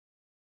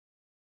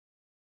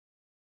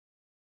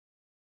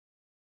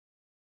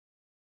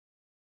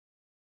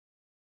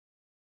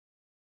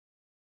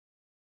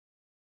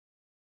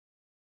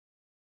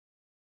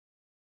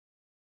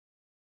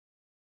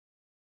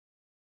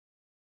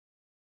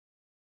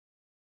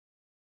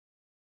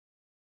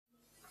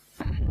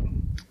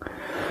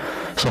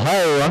So hi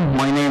everyone,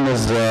 my name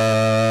is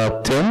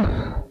Tim.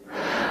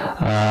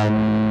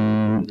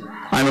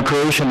 I'm a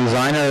Croatian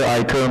designer.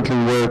 I currently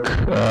work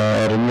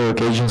at a New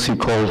York agency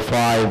called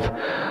Five.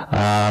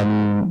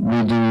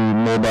 We do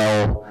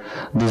mobile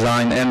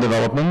design and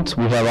development.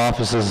 We have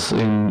offices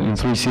in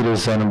 3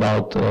 cities and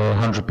about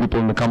 100 people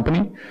in the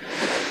company.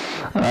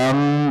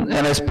 And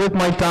I split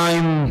my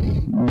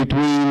time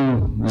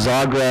between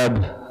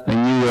Zagreb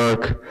in New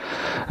York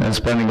and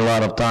spending a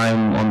lot of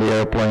time on the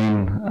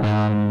airplane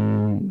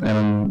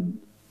and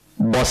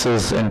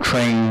buses and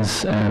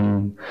trains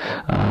and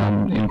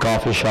in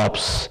coffee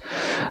shops.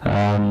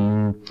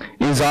 In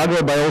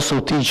Zagreb, I also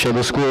teach at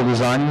the School of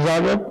Design in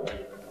Zagreb.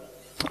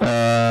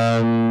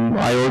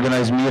 I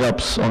organize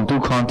meetups on 2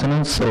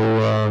 continents, so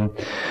a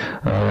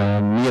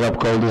meetup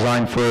called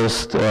Design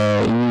First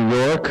in New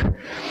York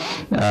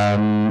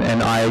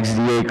and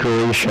IXDA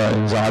Croatia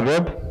in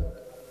Zagreb.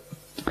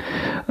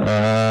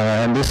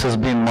 And this has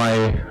been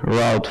my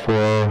route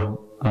for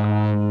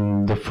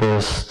the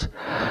first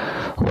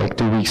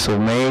 2 weeks of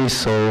May,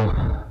 so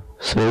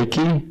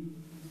sveiki.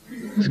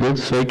 It's good,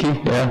 sveiki,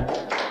 yeah.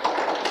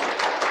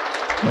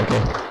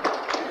 Okay,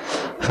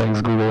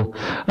 thanks Google.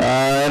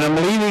 And I'm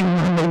leaving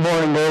Monday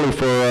morning early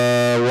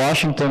for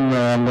Washington.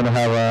 I'm going to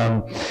have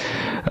a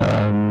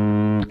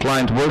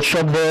client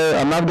workshop there.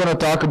 I'm not going to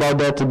talk about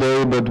that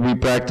today, but we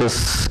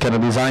practice kind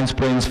of design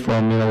sprints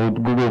from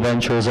Google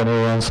Ventures and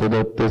everyone, so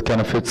that it kind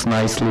of fits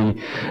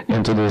nicely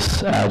into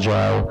this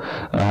agile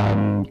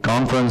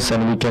conference,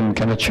 and we can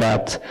kind of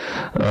chat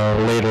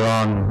later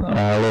on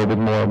a little bit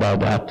more about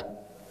that.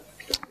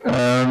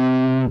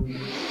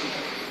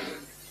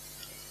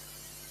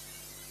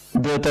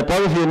 The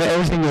typography and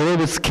everything is a little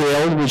bit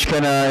scaled, which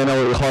kind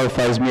of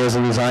horrifies me as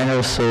a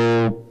designer,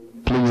 so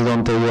please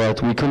don't take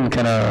that. We couldn't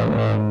kind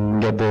of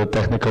get the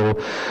technical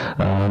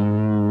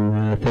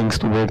things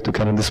to work to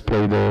kind of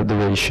display the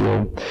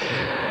ratio.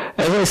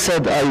 As I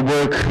said, I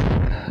work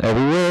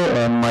everywhere,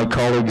 and my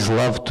colleagues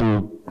love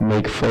to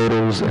make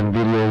photos and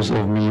videos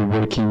of me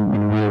working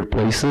in weird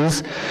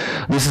places.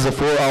 This is a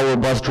 4-hour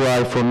bus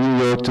drive from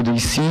New York to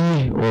DC,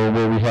 or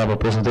where we have a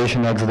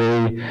presentation next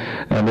day,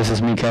 and this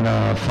is me kind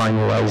of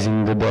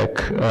finalizing the deck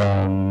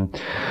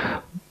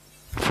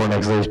for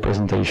next day's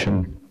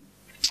presentation.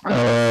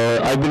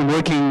 I've been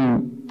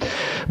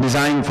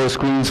designing for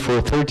screens for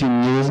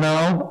 13 years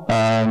now.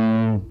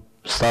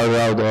 Started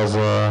out as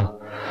a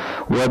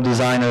web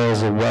designer,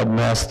 as a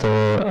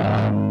webmaster,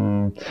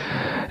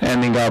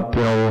 ending up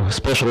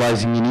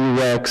specializing in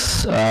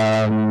UX.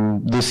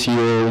 This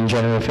year in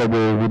January,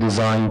 February, we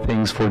designed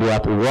things for the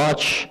Apple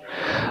Watch.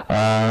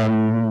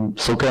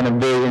 So kind of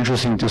very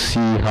interesting to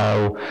see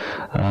how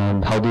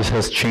this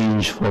has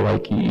changed for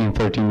in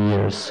 13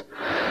 years.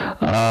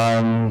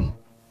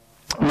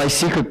 My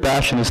secret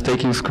passion is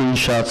taking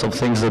screenshots of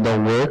things that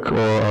don't work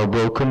or are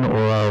broken or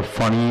are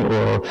funny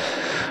or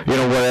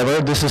whatever.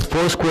 This is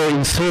Foursquare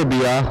in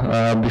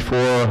Serbia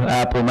before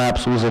Apple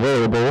Maps was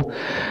available.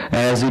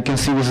 As you can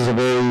see, this is a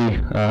very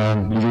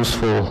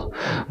useful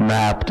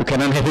map to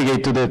kind of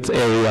navigate to that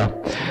area.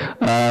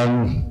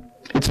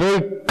 It's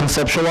very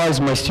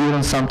conceptualized. My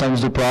students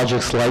sometimes do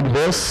projects like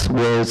this,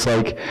 where it's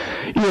like,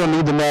 you don't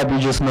need the map, you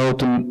just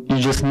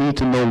need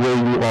to know where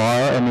you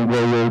are and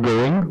where you're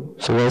going.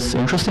 So that's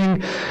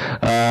interesting.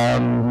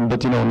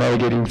 But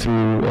navigating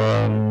through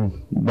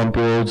bumpy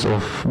roads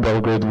of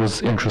Belgrade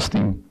was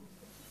interesting.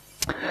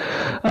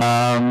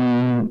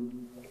 I'm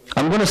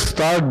going to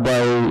start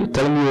by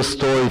telling you a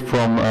story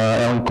from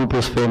Alan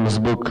Cooper's famous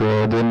book,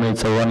 The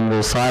Inmates Are Running the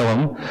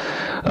Asylum.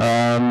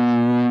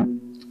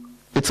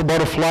 It's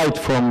about a flight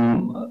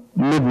from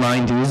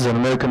mid-90s, an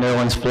American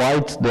Airlines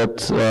flight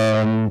that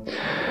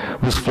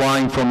was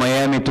flying from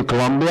Miami to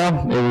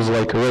Colombia. It was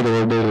like a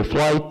regular daily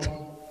flight.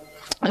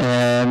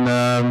 And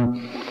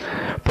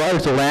prior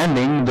to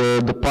landing,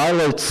 the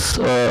pilots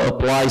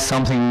apply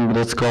something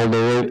that's called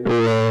a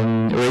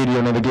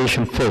radio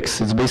navigation fix.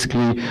 It's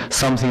basically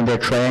something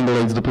that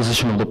triangulates the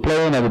position of the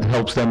plane and it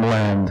helps them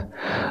land.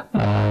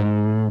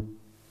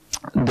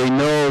 They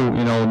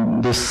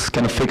know, this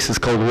kind of fix is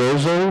called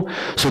ROSO,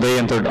 so they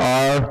entered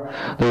R.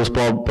 There was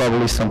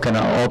probably some kind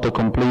of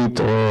autocomplete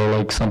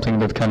or something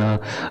that kind of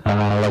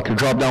like a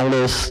drop-down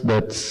list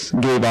that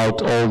gave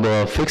out all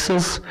the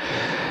fixes.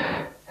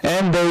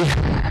 And they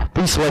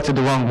pre-selected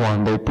the wrong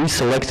one. They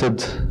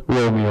pre-selected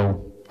Romeo.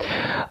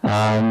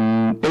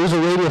 It was a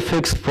radio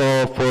fix for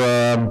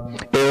an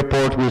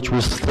airport which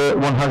was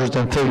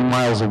 130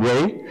 miles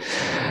away,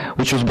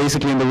 which was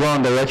basically in the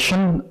wrong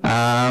direction.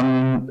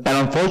 And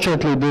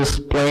unfortunately, this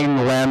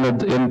plane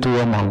landed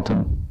into a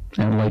mountain,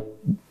 and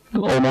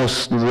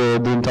almost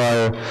the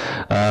entire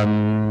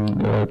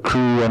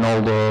crew and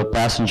all the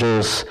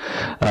passengers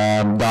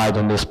died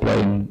on this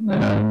plane.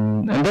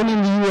 And then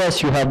in the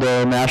US, you have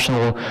the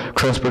National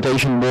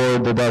Transportation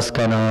Board that does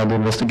kind of the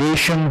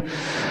investigation.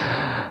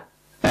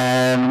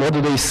 And what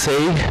do they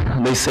say?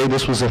 They say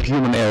this was a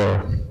human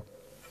error.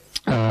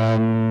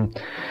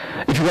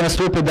 If you're going to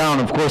strip it down,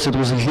 of course it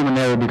was a human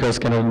error because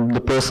kind of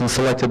the person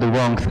selected the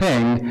wrong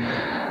thing.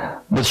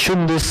 But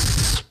shouldn't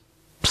this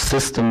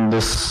system,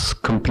 this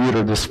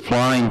computer, this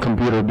flying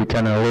computer, be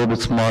kind of a little bit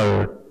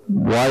smarter?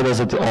 Why does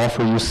it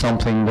offer you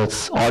something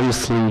that's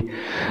obviously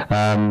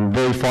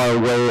very far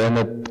away and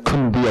that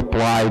couldn't be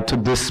applied to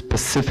this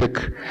specific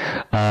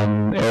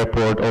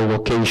airport or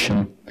location?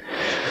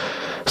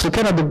 So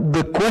kind of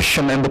the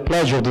question and the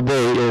pledge of the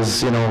day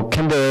is,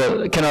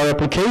 can our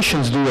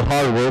applications do the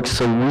hard work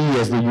so we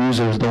as the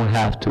users don't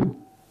have to?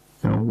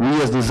 We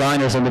as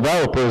designers and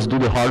developers do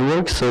the hard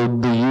work so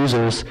the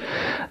users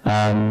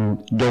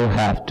don't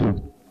have to.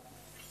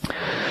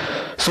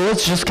 So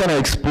let's just kind of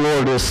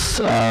explore this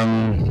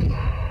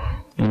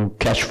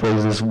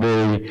catchphrase, this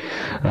very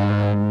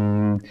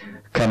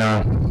kind of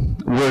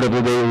word of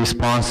the day,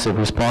 responsive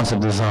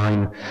design.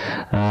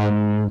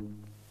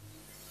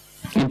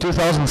 In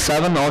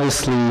 2007,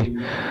 obviously,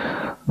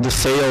 the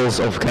sales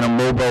of kind of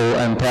mobile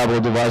and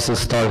tablet devices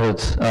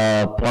started,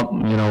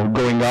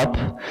 going up.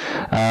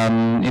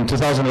 In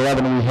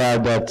 2011, we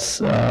had that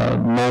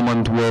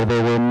moment where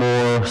there were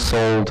more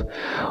sold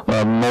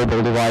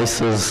mobile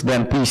devices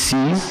than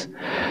PCs.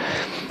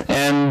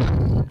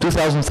 And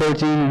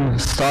 2013,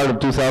 start of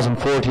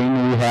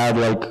 2014, we had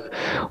like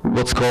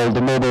what's called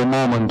the mobile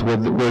moment,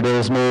 where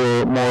there's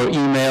more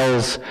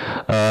emails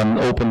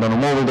opened on a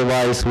mobile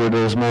device, where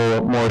there's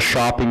more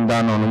shopping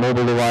done on a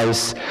mobile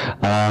device,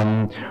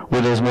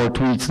 where there's more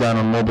tweets done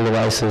on mobile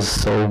devices.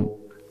 So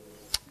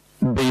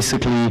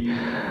basically,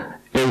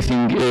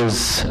 everything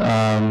is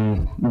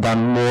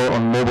done more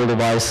on mobile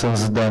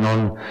devices than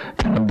on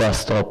kind of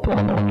desktop,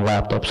 on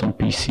laptops, on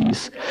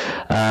PCs.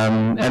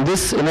 And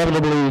this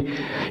inevitably,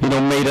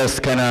 made us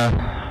kind of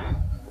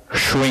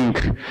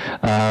shrink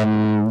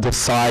the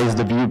size,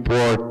 the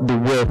viewport, the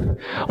width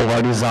of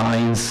our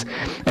designs,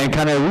 and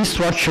kind of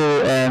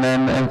restructure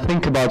and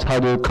think about how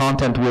the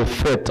content will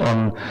fit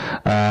on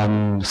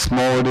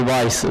smaller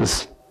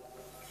devices.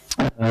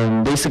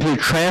 Basically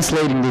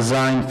translating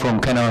design from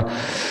kind of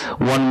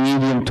one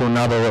medium to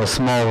another, a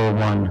smaller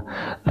one.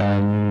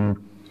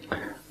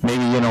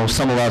 Maybe,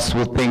 some of us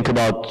would think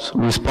about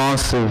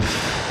responsive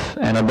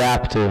and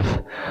adaptive.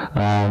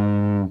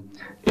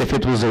 If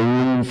it was a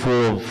room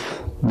full of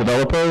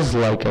developers,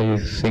 like I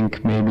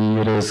think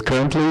maybe it is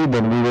currently,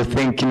 then we would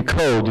think in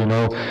code,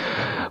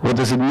 what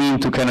does it mean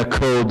to kind of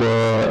code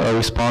a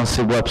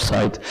responsive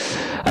website?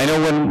 I know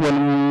when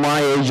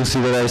my agency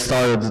that I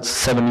started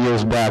 7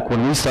 years back,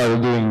 when we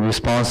started doing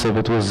responsive,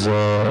 it was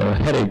a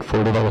headache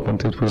for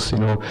development. It was,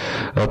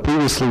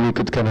 previously we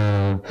could kind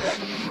of,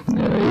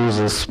 it was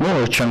a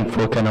smaller chunk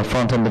for kind of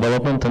front-end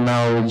development, and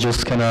now it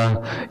just kind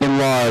of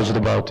enlarged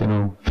about,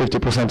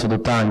 50% of the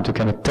time to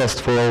kind of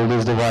test for all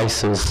these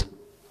devices.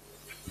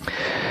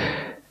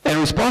 And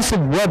responsive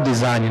web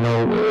design,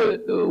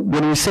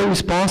 when we say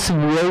responsive,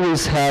 we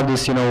always have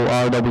this,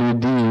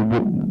 RWD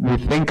we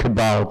think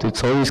about.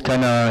 It's always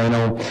kind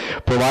of,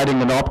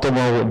 providing an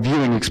optimal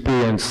viewing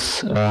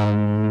experience.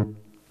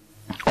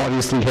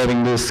 Obviously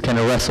having this kind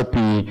of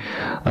recipe,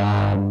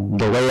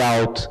 the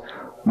layout,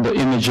 the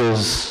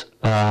images,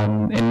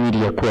 and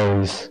media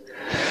queries.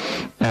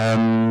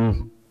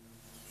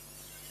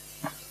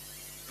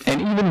 And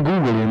even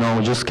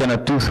Google, just kind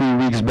of 2-3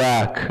 weeks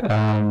back,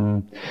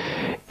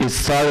 it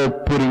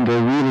started putting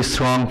a really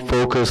strong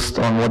focus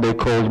on what they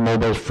called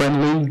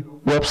mobile-friendly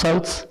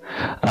websites.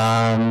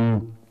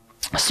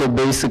 So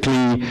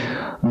basically,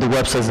 the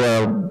websites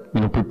that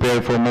are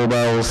prepared for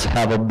mobiles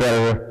have a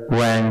better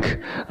rank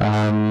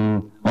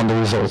on the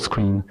results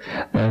screen.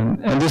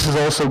 And this is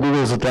also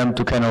Google's attempt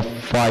to kind of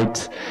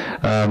fight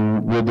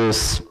with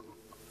this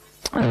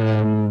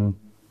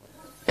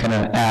kind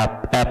of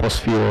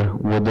apposphere,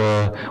 with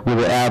the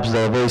apps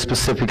that are very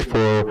specific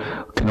for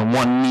kind of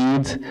one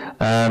need,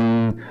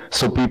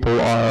 so people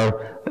are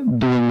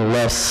doing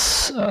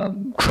less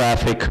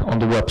traffic on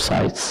the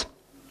websites.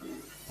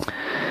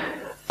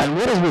 And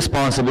what is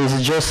responsive? Is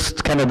it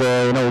just kind of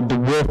the the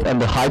width and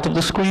the height of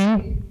the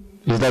screen?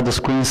 Is that the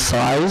screen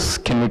size?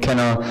 Can we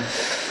kind of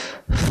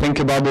think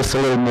about this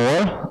a little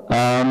more?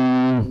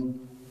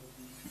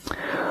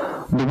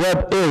 The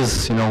web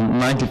is,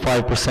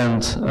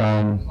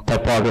 95%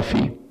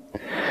 typography.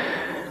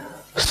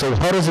 So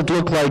how does it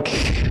look like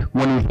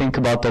when we think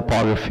about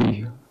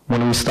typography?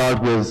 When we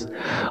start with,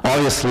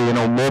 obviously,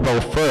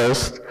 mobile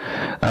first,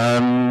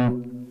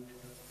 and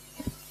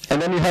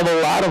then you have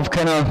a lot of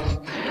kind of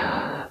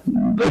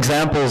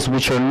examples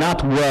which are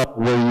not web,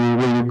 where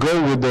you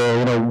go with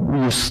the,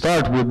 you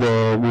start with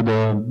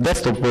the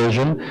desktop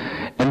version,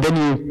 and then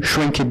you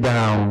shrink it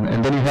down,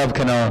 and then you have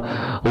kind of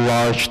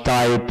large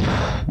type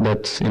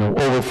that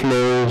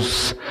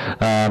overflows,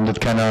 that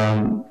kind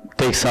of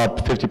takes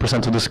up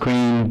 50% of the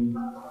screen.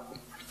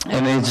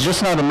 And it's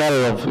just not a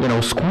matter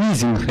of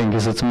squeezing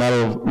things. It's a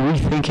matter of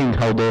rethinking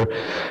how they're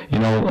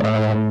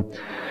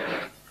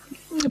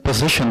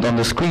positioned on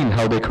the screen,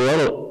 how they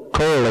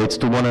correlate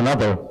to one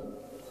another.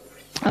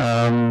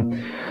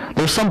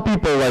 There's some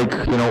people like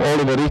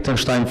Oliver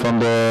Lichtenstein from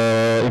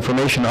the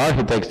Information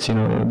Architects.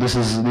 This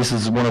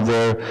is one of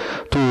their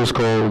tools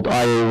called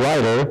IA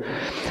Writer,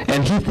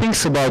 and he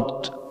thinks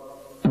about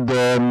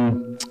the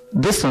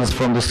distance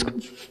from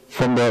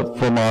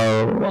from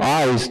our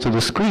eyes to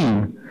the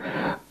screen.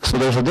 So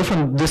there's a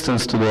different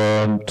distance to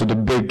the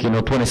big,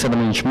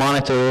 27-inch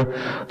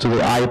monitor, to the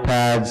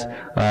iPad,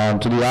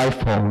 to the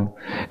iPhone,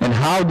 and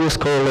how this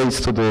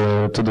correlates to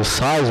the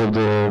size of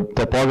the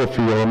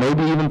typography, or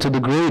maybe even to the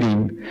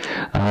grading.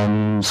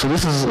 So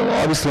this is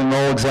obviously an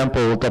old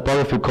example of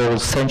typography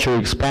called Century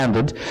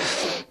Expanded.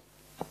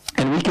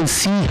 And we can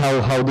see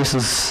how this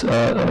is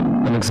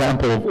an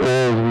example of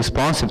all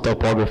responsive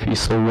typography.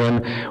 So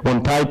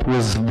when type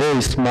was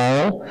very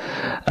small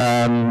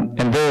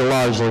and very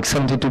large, like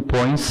 72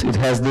 points, it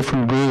has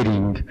different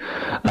grading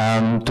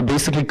to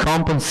basically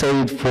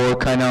compensate for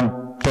kind of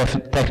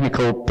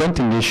technical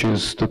printing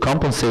issues, to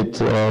compensate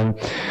for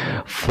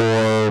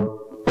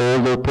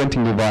older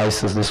printing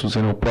devices. This was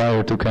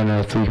prior to kind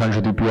of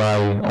 300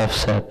 dpi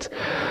offset,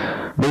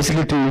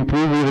 basically to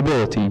improve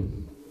readability.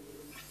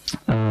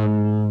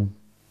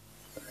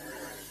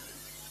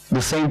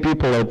 The same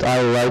people at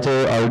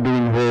iWriter are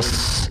doing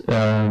this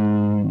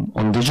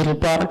on digital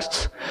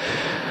products.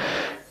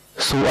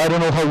 So I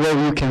don't know how well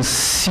you can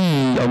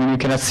see. I mean, you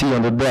cannot see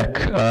on the deck,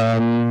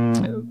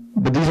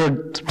 but these are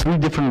three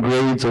different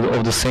grades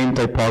of the same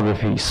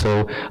typography.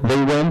 So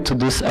they went to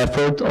this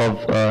effort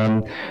of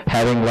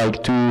having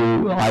like two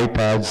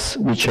iPads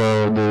which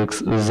are the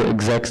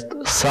exact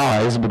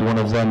size, but one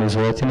of them is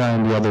Retina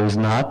and the other is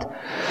not,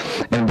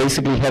 and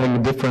basically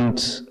having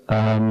different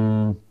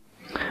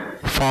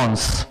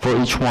fonts for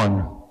each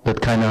one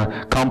that kind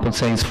of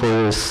compensates for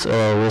this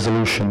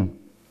resolution.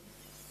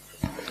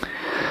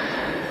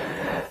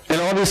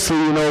 And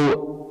obviously,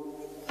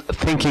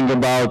 thinking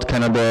about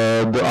kind of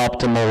the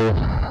optimal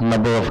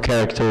number of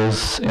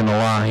characters in a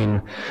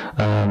line,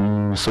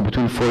 so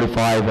between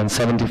 45 and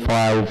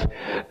 75,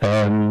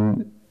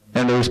 and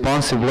the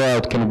responsive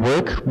layout can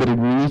work, but it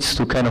needs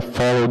to kind of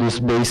follow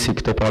these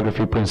basic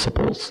typography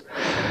principles.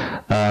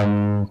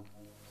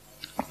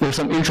 There's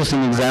some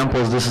interesting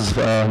examples. This is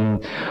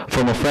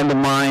from a friend of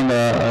mine,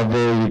 a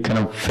very kind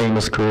of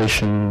famous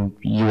Croatian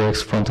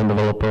UX front-end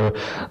developer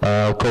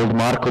called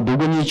Marko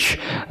Dugonic.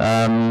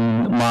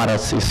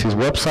 Marac is his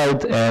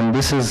website, and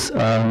this is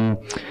a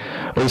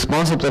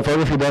responsive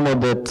typography demo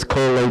that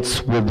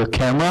correlates with the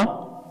camera,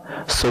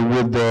 so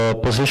with the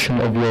position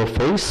of your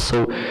face.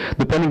 So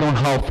depending on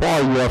how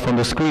far you are from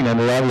the screen, and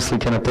it obviously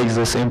kind of takes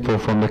this info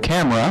from the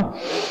camera,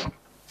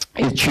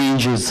 it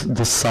changes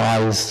the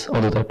size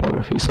of the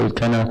typography, so it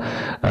kind of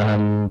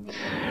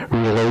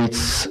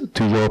relates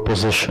to your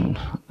position.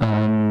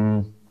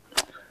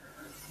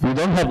 We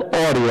don't have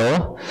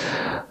audio,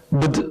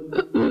 but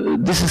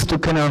this is to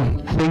kind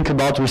of think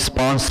about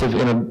responsive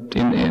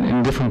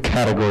in different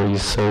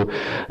categories. So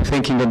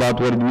thinking about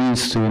what it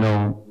means to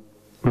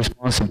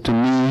responsive to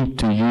me,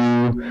 to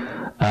you,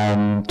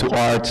 to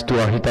art, to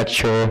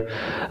architecture.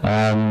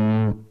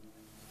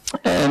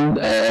 And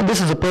this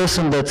is a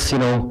person that's,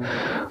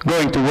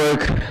 going to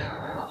work,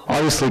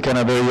 obviously kind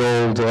of very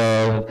old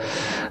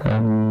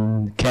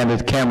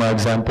candid camera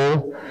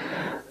example.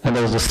 And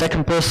there was the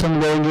second person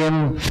going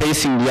in,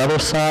 facing the other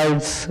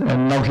sides,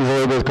 and now he's a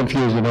little bit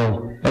confused, And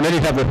then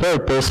you have the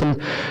third person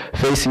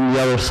facing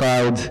the other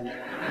side.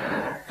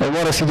 And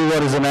what does he do?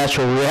 What is the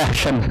natural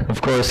reaction?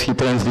 Of course, he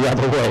turns the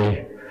other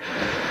way.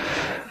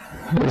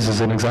 This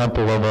is an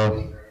example of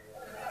a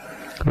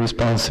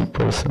responsive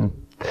person.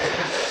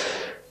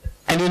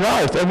 And in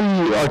art,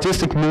 every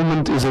artistic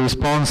movement is a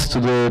response to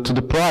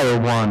the prior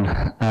one.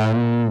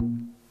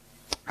 And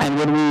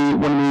when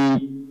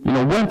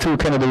we went through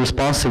kind of the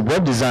responsive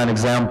web design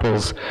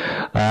examples,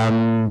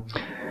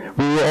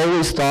 we were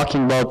always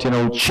talking about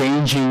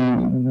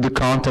changing the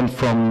content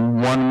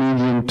from one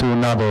medium to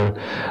another,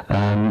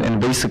 and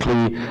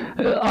basically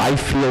I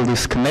feel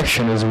this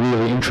connection is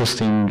really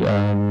interesting.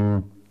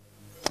 And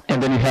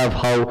then you have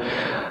how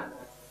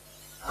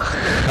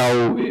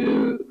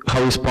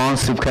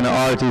responsive kind of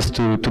art is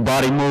to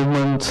body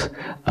movement,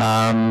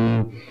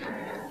 how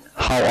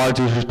art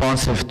is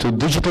responsive to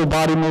digital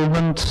body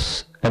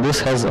movement, and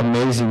this has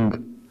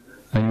amazing.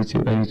 I need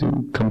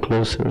to come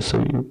closer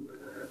so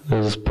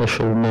there's a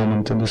special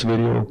moment in this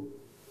video.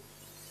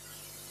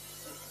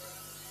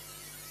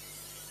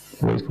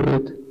 Wait for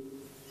it.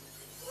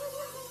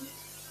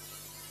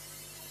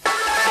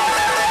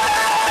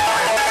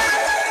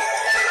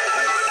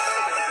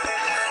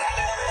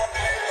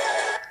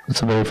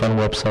 It's a very fun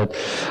website.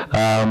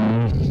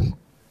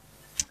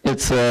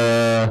 It's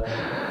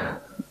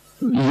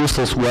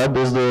useless web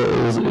is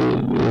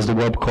the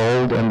web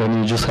called, and then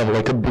you just have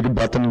like a big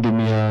button, give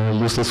me a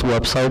useless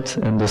website,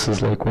 and this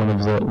is like one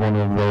of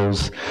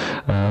those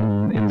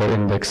in the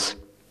index.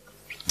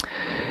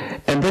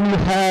 And then you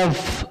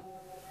have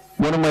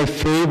one of my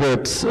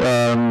favorite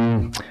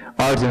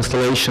art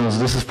installations.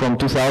 This is from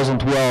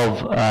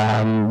 2012,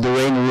 the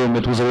Rain Room.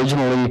 It was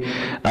originally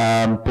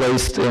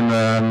placed in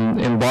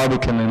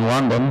Barbican in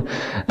London,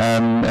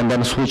 and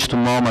then switched to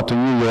MoMA to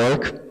New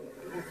York.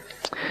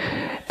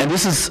 And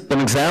this is an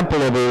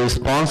example of a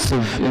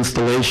responsive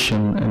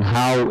installation and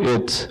how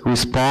it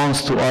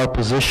responds to our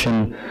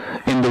position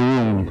in the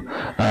room.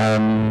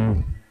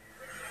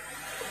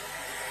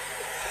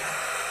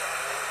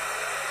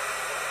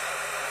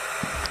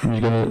 I'm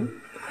just gonna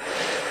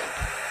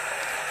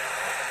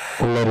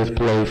let it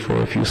play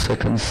for a few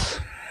seconds.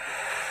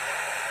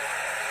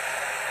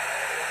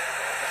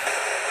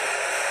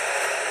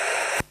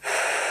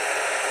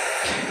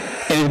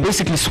 And it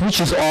basically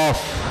switches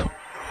off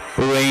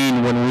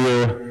rain when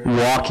we're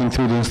walking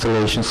through the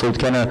installation, so it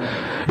kind of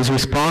is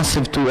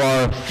responsive to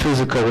our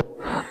physical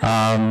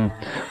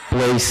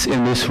place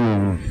in this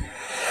room.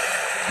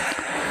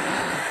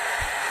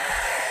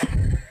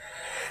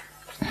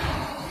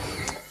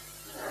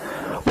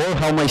 Or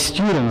how my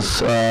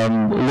students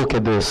look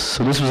at this.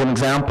 So this was an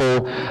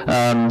example.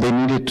 They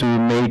needed to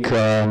make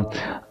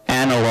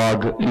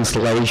analog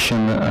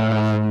installation,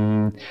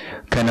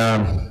 kind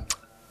of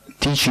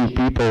teaching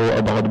people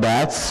about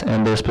bats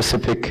and their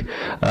specific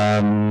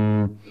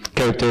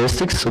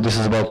characteristics. So this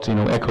is about,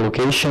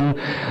 echolocation.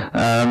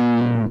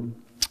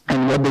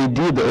 And what they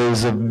did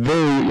is a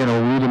very,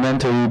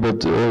 rudimentary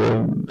but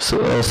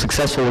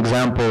successful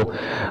example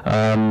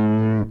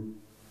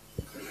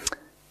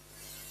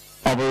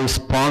of a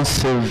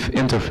responsive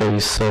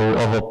interface, so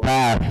of a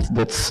path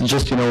that's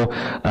just,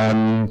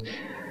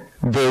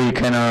 very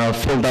kind of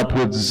filled up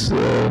with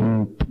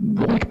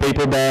like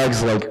paper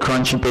bags, like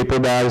crunchy paper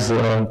bags,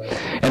 and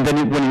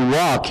then when you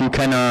walk, you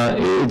kind of,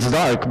 it's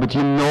dark, but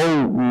you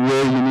know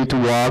where you need to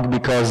walk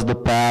because the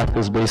path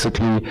is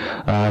basically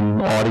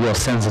audio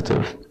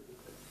sensitive.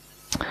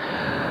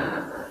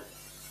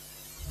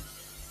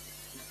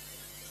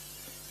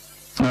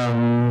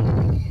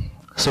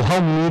 So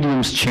how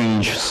mediums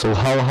change, so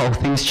how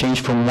things change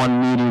from one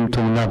medium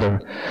to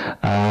another.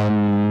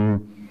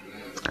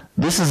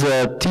 This is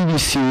a TV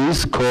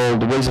series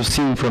called Ways of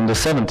Seeing from the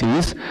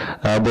 70s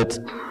that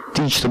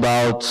teached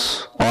about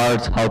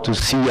art, how to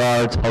see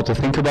art, how to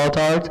think about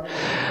art.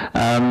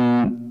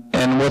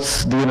 And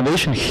what's the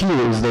innovation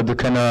here is that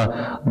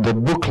the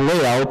book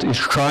layout is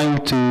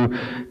trying to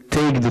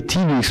take the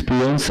TV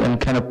experience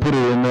and kind of put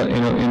it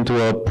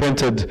into a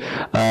printed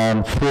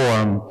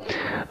form.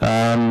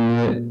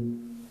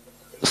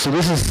 So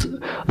this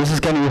is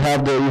kind of, you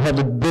have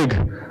the big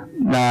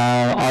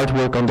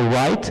artwork on the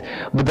right,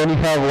 but then you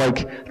have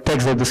like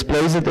text that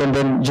displays it and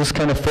then just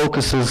kind of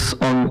focuses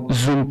on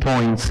zoom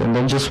points, and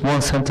then just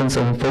one sentence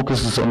and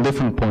focuses on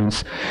different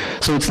points.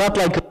 So it's not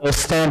like a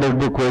standard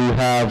book where you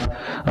have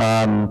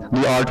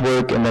the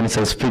artwork and then it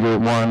says figure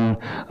 1,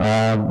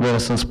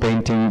 Renaissance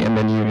painting, and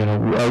then you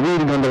are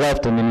reading on the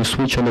left and then you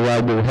switch on the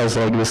right, but it has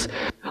like this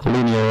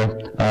linear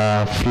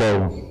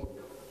flow.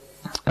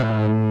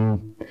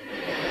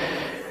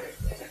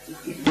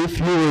 If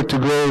you were to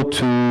go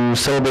to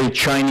celebrate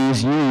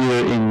Chinese New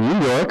Year in New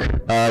York,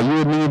 you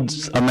would need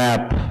a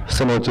map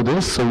similar to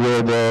this, so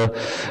where the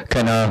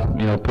kind of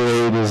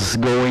parade is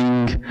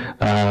going,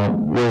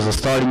 where's the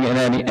starting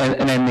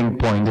and ending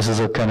point. This is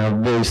a kind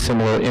of very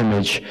similar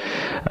image,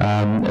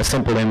 a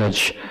simple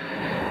image.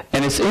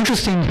 And it's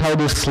interesting how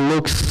this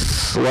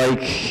looks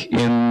like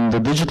in the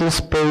digital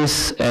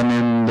space and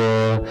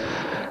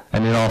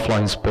in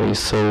offline space.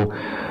 So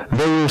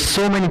there were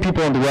so many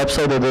people on the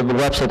website that the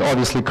website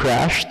obviously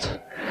crashed,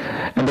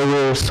 and there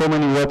were so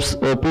many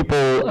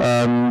people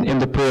in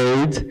the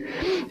parade.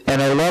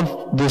 And I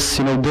love this,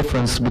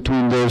 difference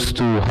between those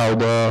two. How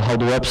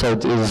the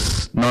website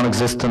is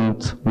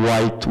non-existent,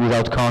 white,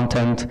 without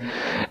content,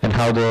 and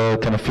how the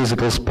kind of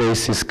physical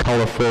space is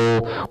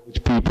colorful,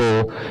 with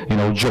people,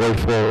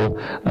 joyful,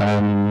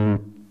 and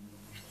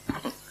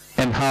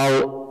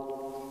how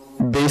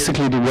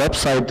basically the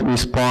website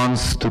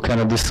responds to kind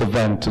of this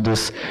event, to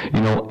this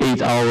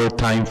 8-hour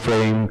time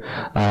frame,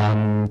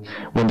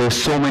 when there's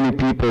so many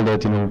people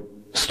that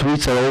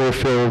streets are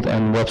overfilled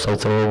and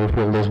websites are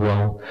overfilled as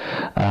well.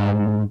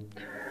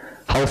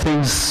 How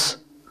things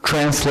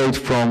translate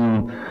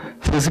from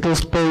physical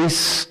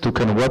space to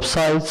kind of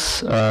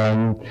websites.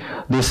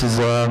 This is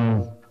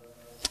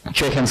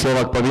Czech and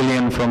Slovak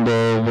Pavilion from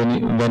the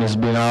Venice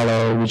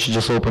Biennale, which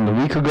just opened a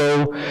week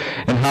ago,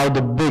 and how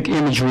the big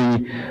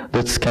imagery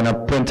that's kind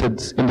of printed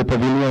in the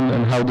pavilion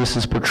and how this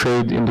is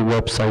portrayed in the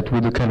website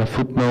with the kind of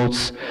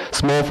footnotes,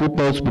 small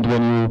footnotes, but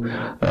when you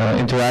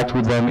interact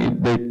with them,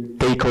 they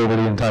take over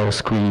the entire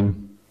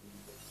screen.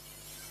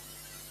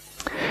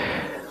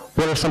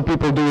 What are some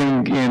people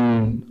doing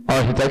in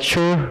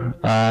architecture?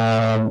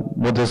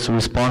 What does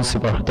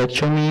responsive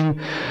architecture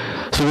mean?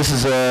 So this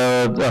is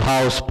a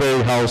house,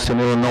 Perry House in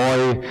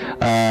Illinois,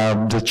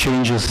 that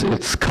changes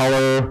its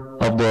color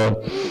of the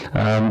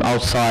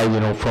outside,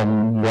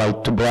 from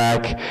white to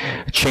black,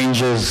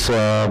 changes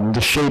the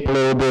shape a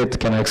little bit,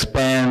 kind of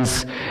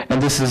expands,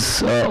 and this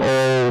is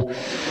all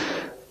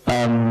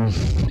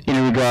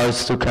in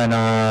regards to kind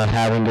of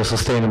having a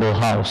sustainable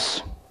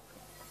house.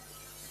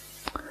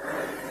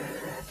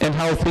 And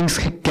how things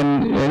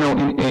can,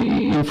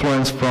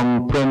 influence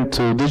from print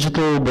to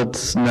digital,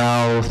 but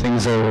now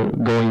things are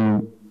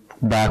going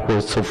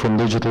backwards, so from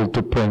digital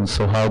to print.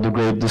 So how the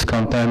great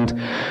discontent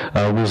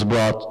was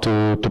brought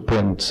to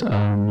print.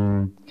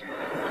 And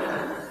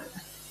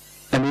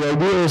the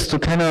idea is to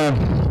kind of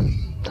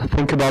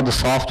think about the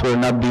software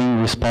not being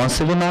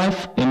responsive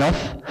enough.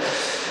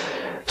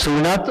 So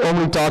we're not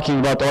only talking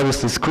about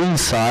obviously screen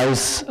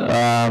size,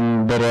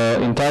 but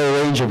an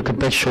entire range of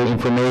contextual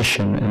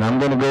information. And I'm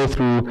going to go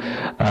through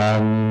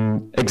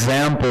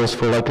examples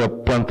for like a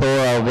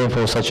plethora of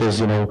info, such as,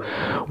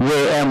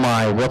 where am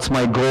I? What's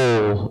my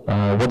goal?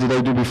 What did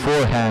I do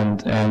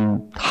beforehand?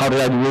 And how did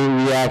I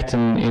really react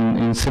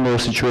in similar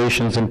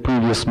situations in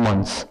previous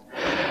months?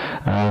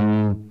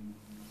 All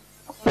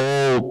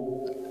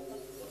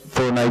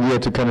for an idea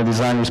to kind of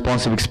design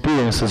responsive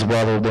experiences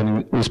rather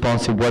than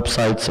responsive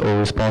websites or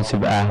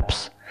responsive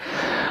apps.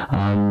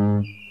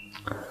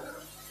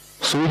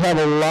 So we have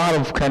a lot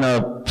of kind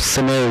of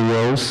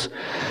scenarios,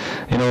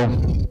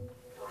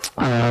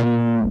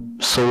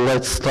 so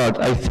let's start.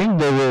 I think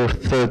there were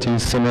 13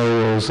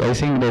 scenarios. I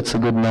think that's a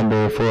good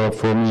number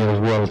for me as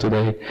well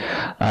today.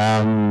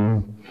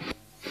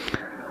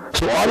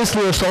 So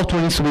obviously our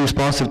software needs to be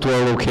responsive to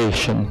our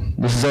location.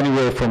 This is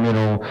anywhere from,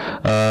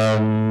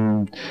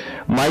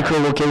 micro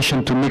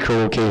location to micro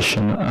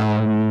location.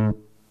 Kind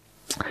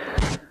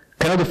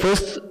of the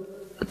first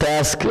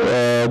task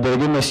that I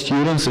give my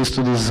students is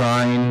to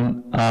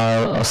design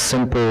a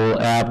simple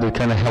app that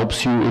kind of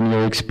helps you in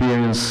your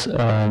experience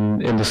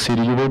in the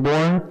city you were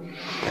born.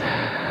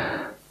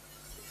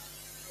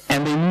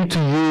 And they need to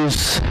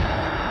use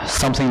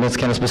something that's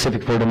kind of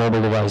specific for the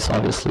mobile device,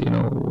 obviously,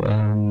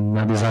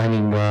 not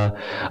designing a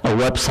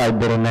website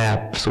but an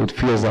app, so it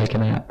feels like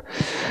an app.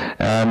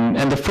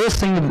 And the first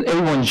thing that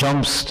everyone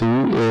jumps to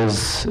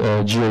is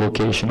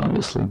geolocation,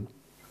 obviously.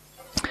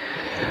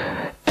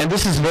 And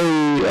this is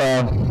very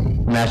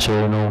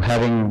natural,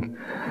 having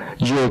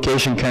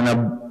geolocation kind of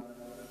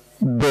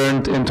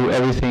burnt into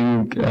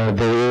everything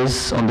there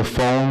is on the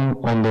phone,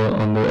 on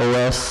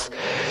the OS.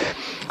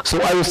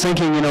 So I was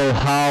thinking,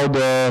 how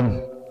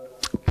the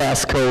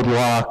passcode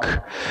lock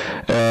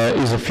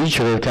is a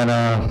feature that kind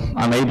of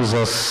enables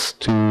us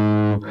to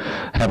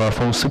have our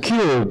phone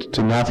secured,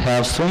 to not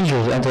have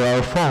strangers enter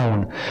our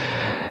phone.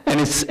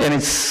 And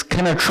it's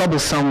kind of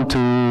troublesome to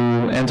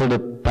enter the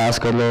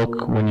passcode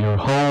lock when you're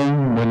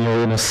home, when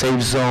you're in a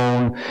safe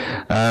zone.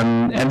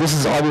 And this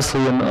is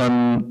obviously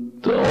an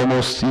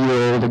almost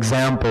year-old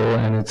example,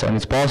 and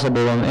it's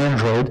possible on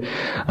Android.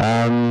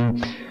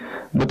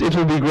 But it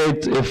would be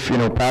great if,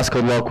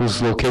 passcode lock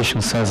was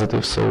location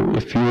sensitive. So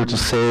if you were to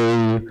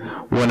say,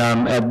 when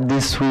I'm at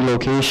these 3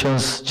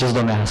 locations, just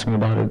don't ask me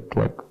about it.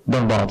 Like,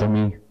 don't bother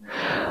me.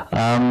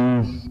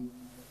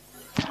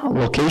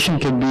 Location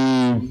can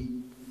be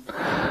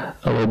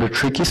a little bit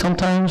tricky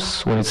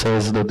sometimes when it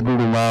says that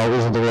Google Now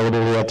isn't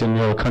available yet in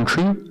your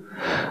country.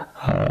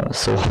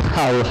 So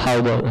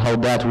how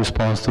that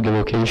responds to the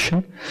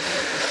location.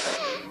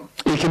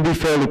 It can be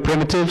fairly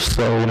primitive.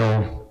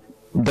 So,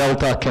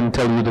 Delta can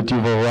tell you that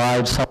you've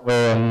arrived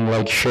somewhere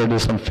and share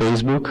this on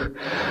Facebook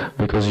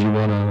because you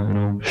want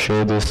to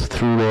share this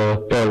through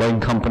the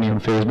airline company on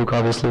Facebook.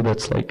 Obviously,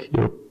 that's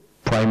your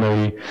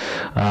primary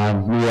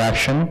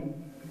reaction.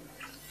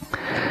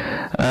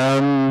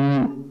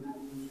 And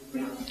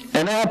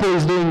Apple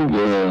is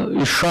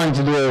trying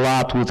to do a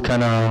lot with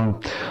kind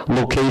of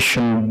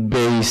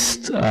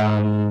location-based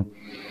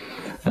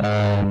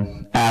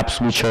apps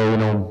which are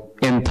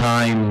in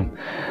time.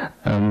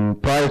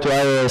 Prior to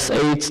iOS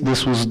 8,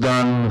 this was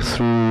done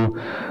through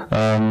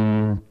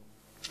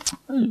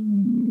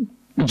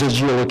just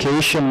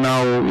geolocation.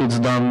 Now it's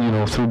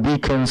done, through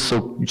beacons,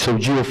 so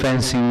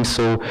geofencing.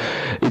 So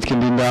it can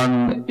be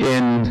done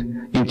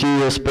in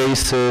interior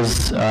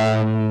spaces,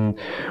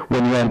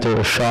 when you enter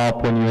a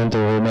shop, when you enter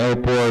an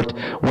airport,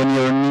 when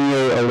you're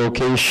near a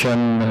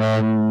location.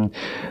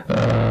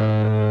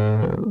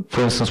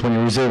 For instance, when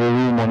you reserve a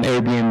room on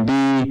Airbnb,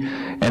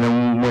 and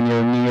then when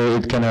you're near,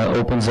 it kind of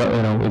opens up,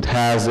 it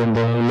has in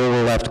the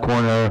lower left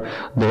corner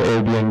the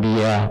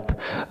Airbnb app.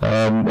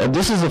 And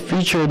this is a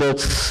feature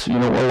that's,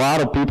 a lot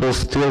of people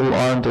still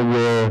aren't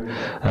aware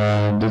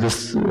that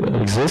this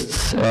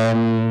exists.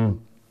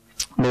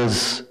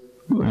 There's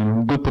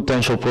good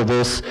potential for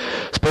this,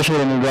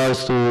 especially in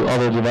regards to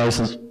other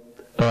devices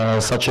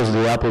such as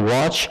the Apple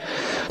Watch.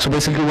 So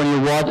basically, when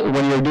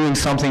you're doing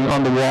something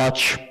on the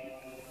watch,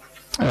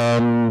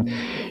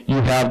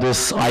 you have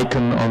this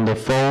icon on the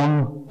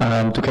phone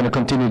to kind of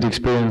continue the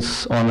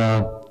experience on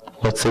a,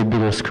 let's say,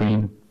 bigger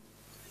screen.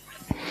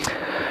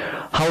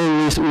 How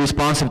are we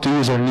responsive to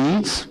user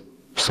needs?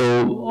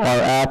 So our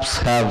apps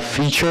have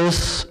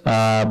features,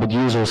 but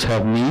users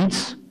have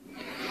needs.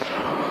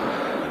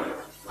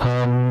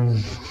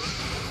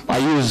 I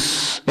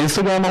use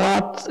Instagram a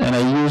lot, and I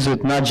use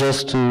it not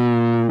just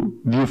to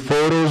view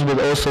photos,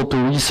 but also to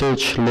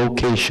research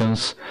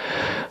locations.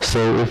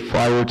 So if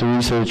I were to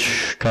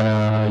research kind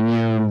of a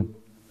new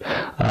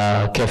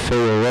cafe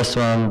or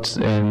restaurant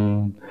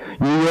in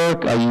New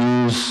York, I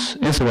use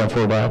Instagram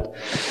for that.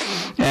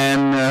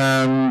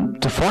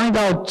 And to find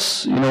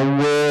out,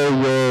 where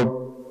your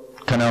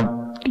kind of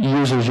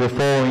users you're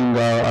following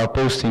are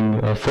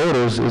posting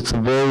photos, it's a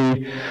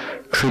very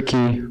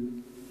tricky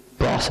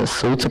process.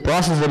 So it's a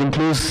process that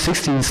includes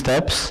 16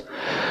 steps.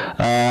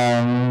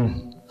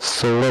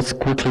 So let's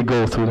quickly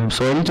go through them.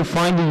 So I need to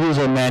find the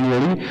user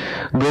manually,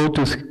 go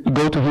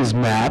to his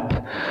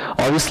map,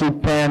 obviously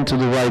pan to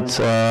the right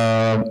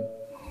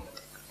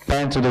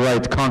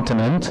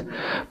continent,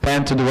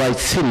 pan to the right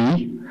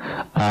city,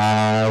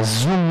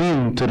 zoom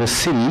in to the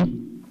city,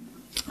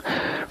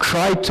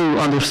 try to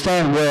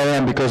understand where I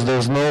am because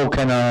there's no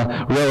kind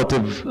of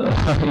relative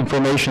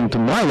information to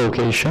my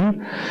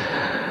location.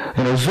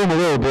 Zoom a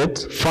little bit,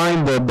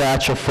 find the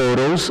batch of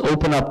photos,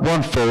 open up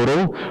one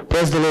photo,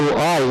 press the little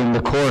eye in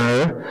the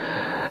corner,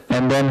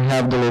 and then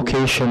have the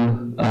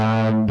location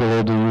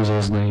below the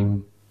user's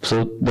name.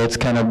 So that's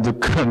kind of the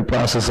current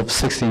process of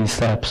 16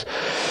 steps.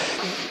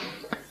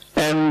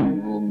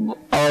 And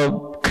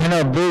our kind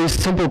of very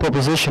simple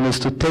proposition is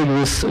to take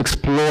this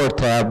Explore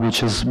tab,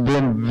 which has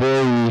been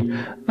very,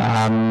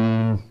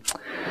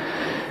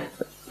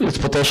 its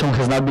potential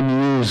has not been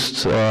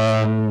used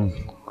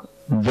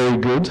very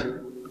good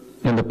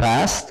in the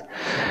past.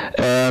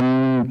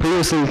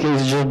 Previously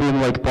it's just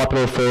been like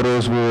popular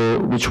photos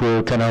which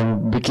were kind of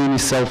bikini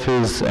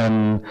selfies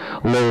and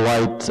low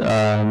light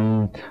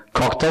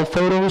cocktail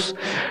photos.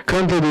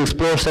 Currently the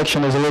Explore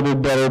section is a little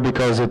bit better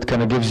because it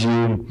kind of gives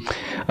you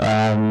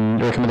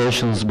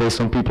recommendations based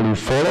on people you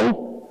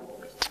follow.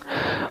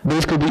 But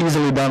this could be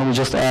easily done with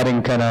just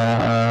adding kind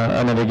of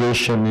a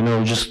navigation,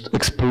 just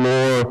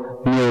explore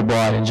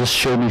nearby and just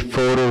show me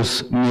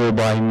photos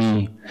nearby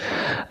me.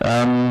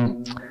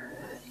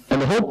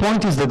 And the whole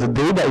point is that the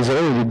data is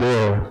already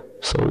there.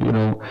 So,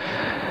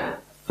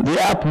 the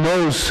app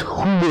knows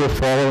who you're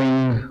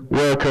following,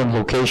 where current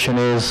location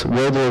is,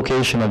 where the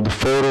location of the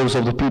photos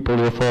of the people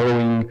you're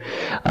following.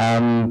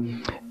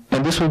 And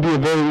this will be a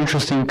very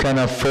interesting kind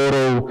of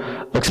photo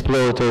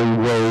exploratory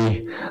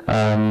way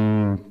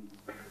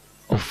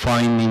of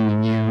finding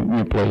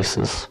new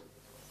places.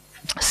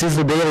 Since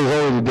the data is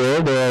already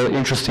there are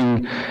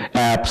interesting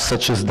apps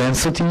such as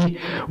Density,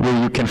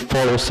 where you can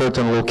follow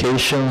certain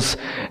locations,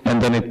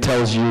 and then it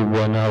tells you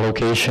when a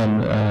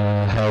location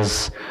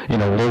has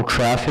low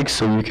traffic,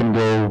 so you can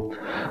go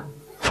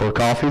for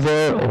coffee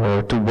there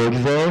or to work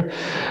there.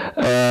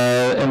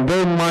 And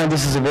bear in mind,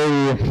 this is a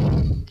very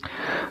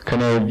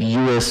kind of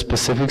US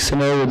specific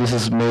scenario. This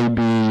is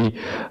maybe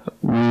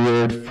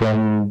weird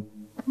from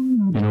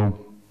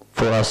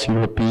for us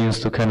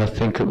Europeans to kind of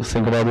think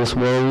about this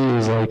way,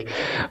 is like,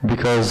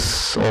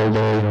 because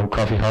although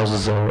coffee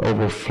houses are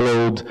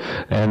overflowed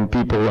and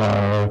people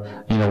are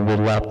with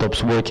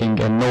laptops working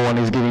and no one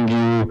is giving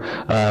you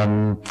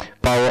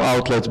power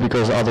outlets,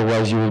 because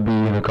otherwise you will be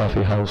in a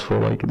coffee house for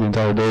like the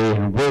entire day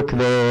and work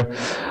there.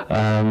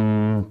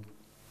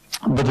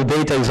 But the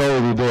data is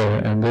already there,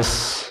 and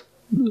this,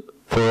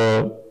 for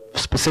a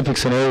specific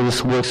scenario,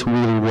 this works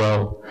really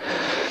well.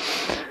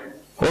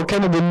 Or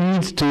kind of the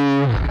need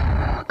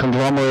to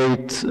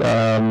conglomerate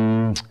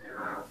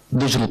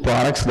digital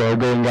products that are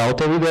going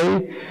out every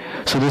day.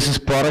 So this is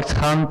Product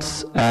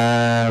Hunt,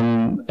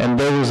 and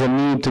there is a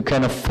need to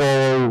kind of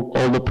follow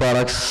all the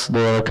products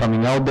that are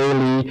coming out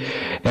daily,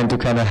 and to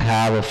kind of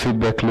have a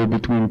feedback loop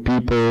between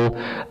people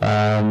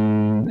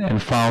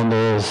and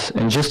founders,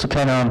 and just to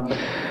kind of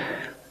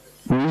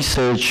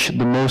research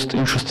the most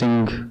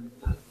interesting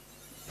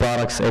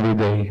products every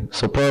day.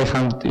 So Product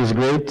Hunt is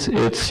great.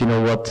 It's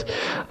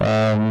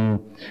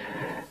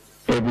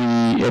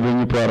every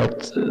new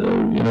product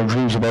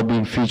dreams about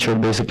being featured,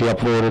 basically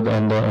uploaded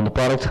on the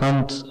Product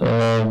Hunt.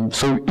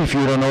 So if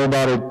you don't know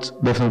about it,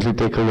 definitely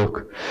take a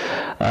look.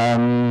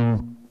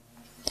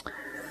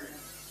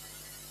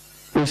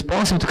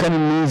 Responsive to kind of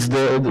needs,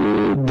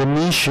 the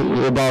niche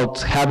about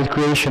habit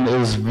creation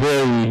is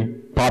very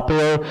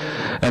popular,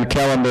 and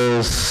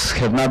calendars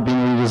have not been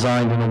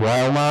redesigned in a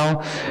while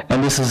now,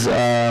 and this is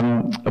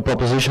a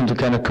proposition to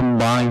kind of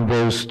combine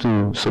those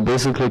two. So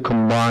basically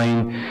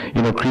combine,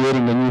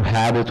 creating a new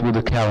habit with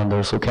the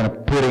calendar, so kind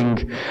of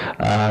putting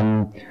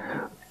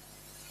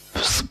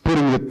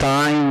the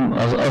time,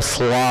 a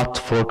slot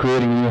for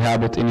creating a new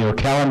habit in your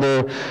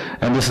calendar,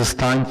 and this is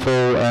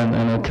Timeful, and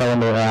a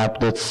calendar app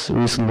that's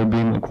recently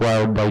been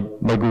acquired by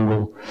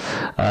Google.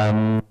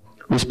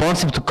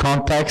 Responsive to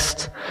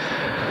context.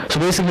 So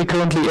basically,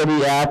 currently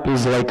every app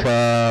is like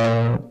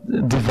a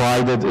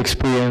divided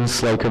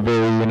experience, like a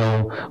very,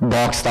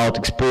 boxed out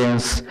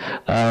experience.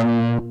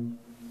 And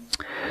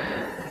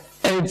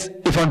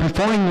if I'm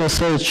performing a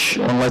search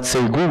on, let's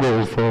say,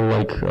 Google for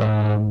like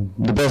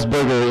the best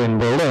burger in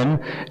Berlin,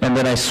 and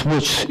then I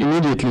switch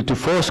immediately to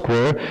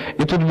Foursquare,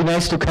 it would be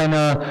nice to kind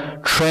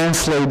of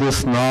translate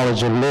this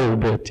knowledge a little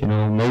bit,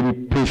 maybe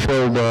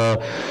pre-fill the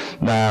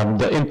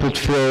input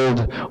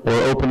field, or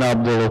open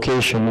up the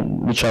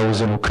location which I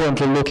was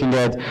currently looking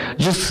at,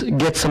 just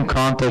get some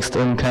context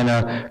and kind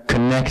of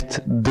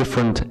connect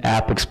different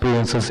app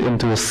experiences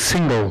into a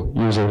single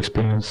user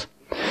experience.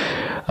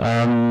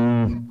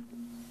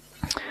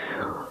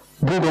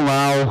 Google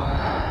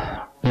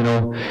Now,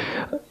 know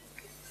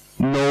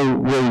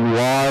where you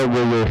are,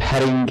 where you're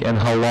heading, and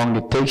how long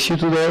it takes you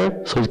to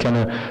there. So it kind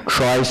of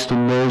tries to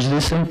merge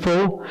this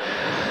info.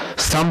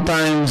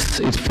 Sometimes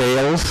it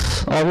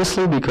fails,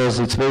 obviously, because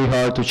it's very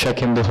hard to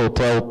check in the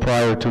hotel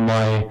prior to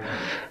my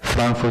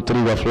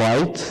Frankfurt-Riga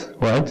flight,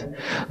 right?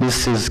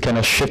 This is kind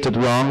of shifted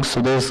wrong,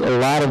 so there's a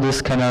lot of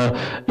this kind of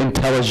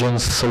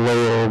intelligence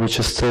layer which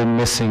is still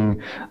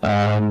missing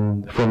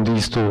from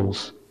these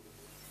tools.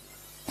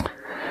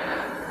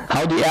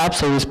 How the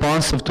apps are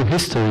responsive to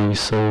history,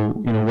 so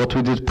what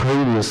we did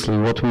previously,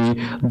 what we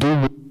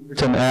do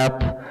with an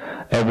app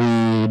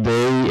every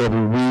day,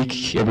 every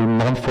week, every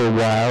month for a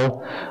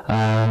while.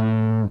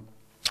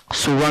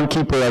 So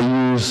Runkeeper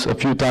I use a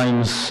few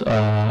times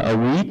a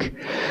week.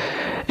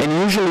 And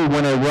usually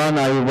when I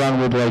run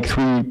with like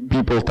 3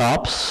 people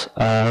tops.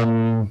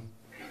 And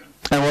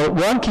what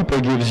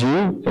Runkeeper gives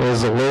you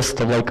is a list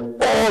of like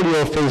all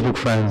your Facebook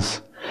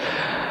friends.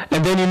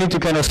 And then you need to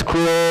kind of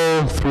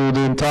scroll through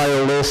the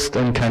entire list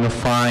and kind of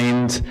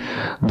find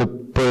the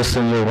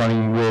person you're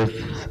running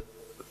with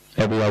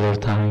every other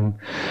time.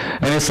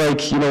 And it's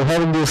like,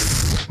 having these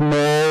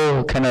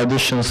small kind of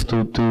additions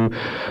to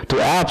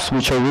apps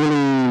which are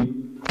really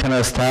kind of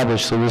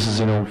established. So this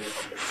is,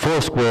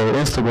 Foursquare,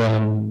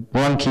 Instagram,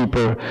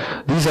 Runkeeper.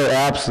 These are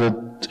apps that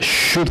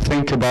should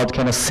think about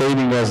kind of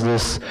saving us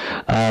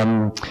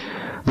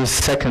these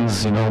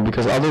seconds,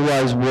 because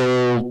otherwise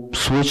we'll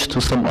switch to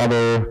some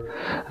other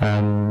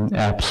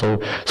app. So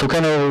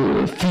kind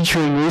of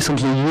featuring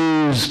recently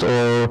used,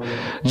 or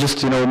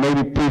just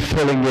maybe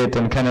pre-filling it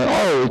and kind of,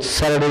 it's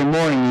Saturday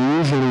morning. You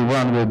usually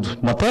run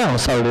with Matteo on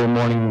Saturday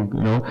morning.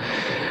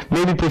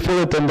 Maybe pre-fill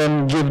it and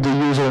then give the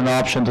user an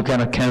option to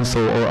kind of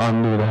cancel or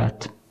undo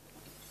that.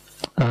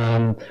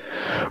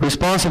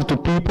 Responsive to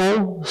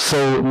people,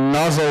 so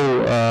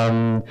Nuzzle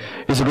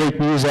is a great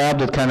news app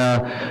that kind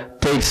of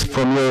takes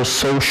from your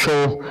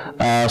social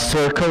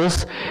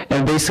circles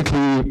and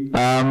basically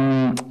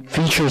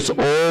features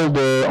all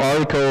the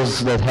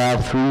articles that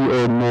have 3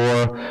 or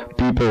more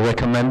people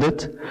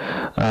recommended.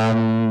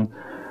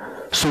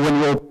 So when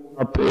you open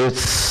up,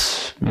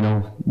 it's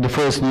the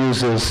first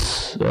news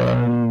is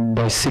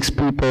by 6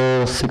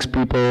 people.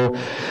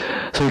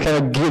 So it kind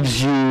of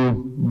gives you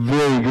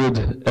very good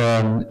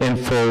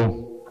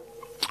info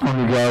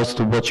on regards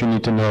to what you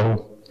need to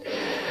know.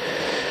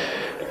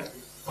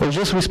 Or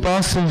just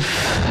responsive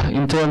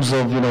in terms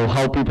of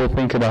how people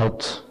think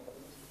about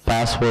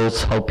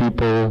passwords, how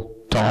people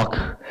talk.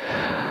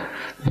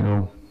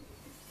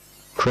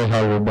 Cray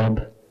Hardware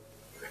Bob.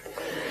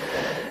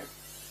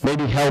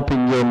 Maybe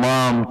helping your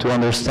mom to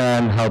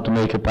understand how to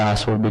make a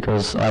password,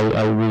 because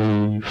I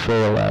really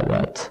fail at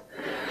that.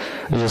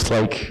 It's just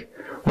like,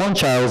 one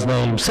child's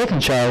name, second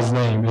child's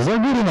name, is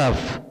that good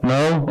enough?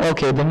 No?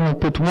 Okay, then I'll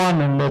put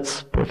 1 and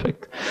that's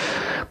perfect.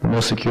 The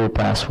most secure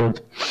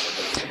password.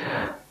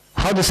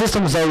 How the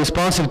systems are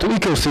responsive to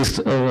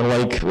ecosystems.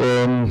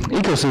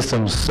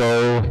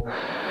 So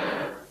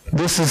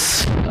this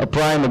is a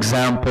prime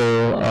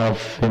example of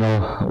when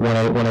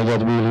I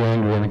get really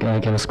angry and I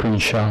get a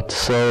screenshot.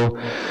 So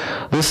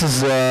this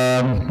is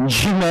a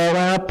Gmail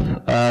app.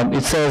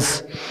 It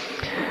says,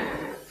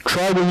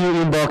 try the new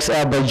inbox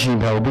app by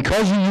Gmail.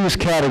 Because you use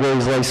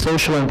categories like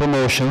social and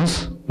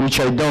promotions, which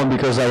I don't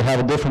because I have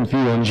a different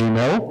view on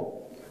Gmail,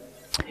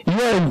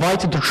 you are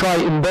invited to try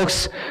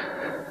inbox,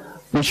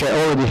 which I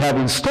already have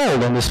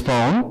installed on this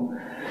phone,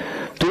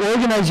 to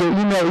organize your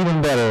email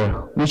even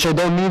better, which I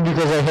don't need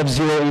because I have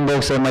 0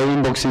 inbox and my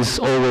inbox is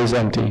always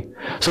empty.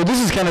 So this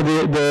is kind of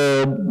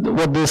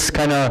what this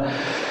kind of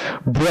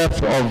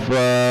breadth of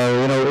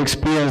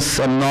experience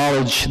and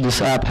knowledge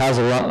this app has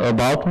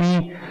about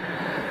me.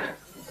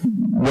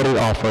 What it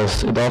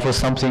offers. It offers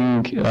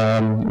something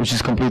which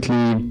is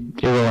completely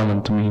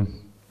irrelevant to me.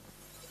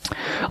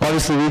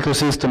 Obviously the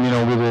ecosystem,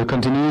 with the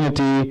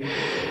continuity,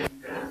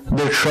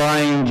 they're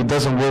trying, it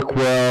doesn't work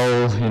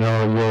well,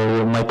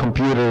 my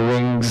computer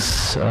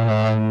rings,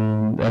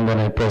 and then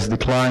I press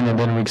decline, and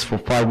then it rings for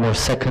 5 more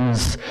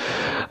seconds.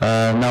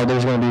 Now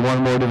there's going to be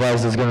one more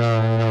device that's going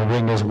to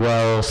ring as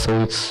well,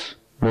 so it's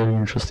very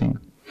interesting.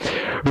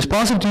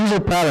 Responsive to user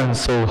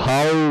patterns, so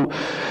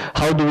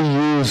how do we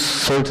use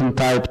certain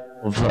types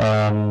of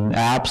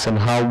apps and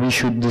how we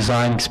should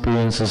design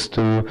experiences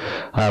to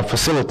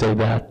facilitate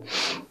that.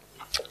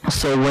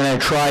 So when I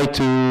try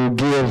to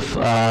give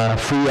a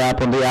free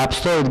app on the App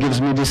Store, it gives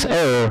me this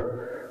error.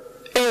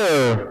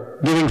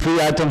 Giving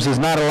free items is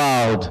not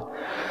allowed.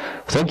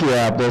 Thank you,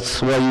 app.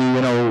 That's why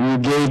you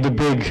gave the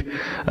big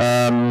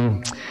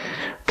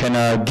kind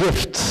of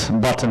gift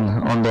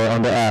button on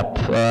the app.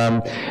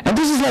 And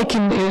this is like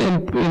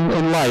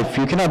in life.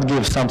 You cannot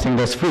give something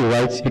that's free,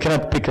 right? You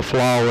cannot pick a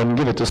flower and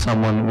give it to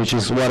someone, which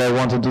is what I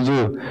wanted to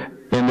do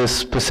in this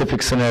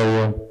specific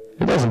scenario.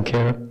 It doesn't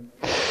care.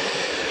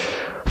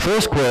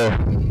 Foursquare.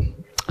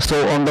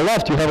 So on the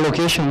left you have a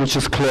location which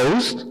is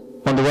closed.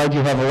 On the right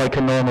you have like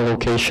a normal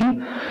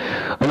location.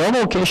 A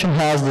normal location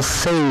has the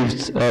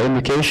saved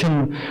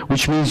indication,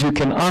 which means you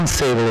can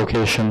unsave a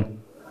location.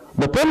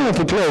 The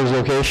permanently closed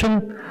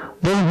location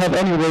doesn't have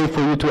any way for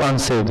you to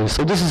unsave this.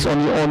 So this is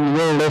on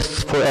your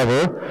lists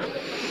forever.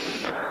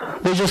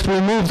 They just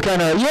removed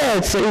kind of, yeah,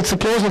 it's a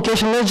closed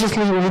location. Let's just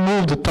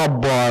remove the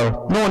top bar.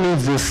 No one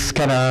needs this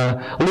kind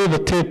of leave a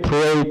tip,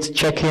 rate,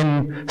 check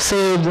in,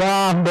 save.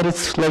 But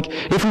it's like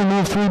if we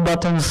remove 3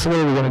 buttons, what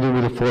are we going to do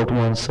with the 4th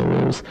one? So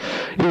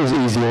it was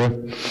easier.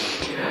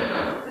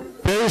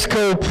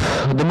 Periscope,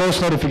 the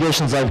most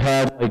notifications I've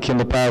had like in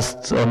the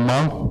past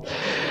month,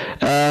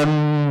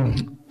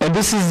 and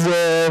this is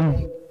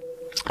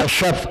a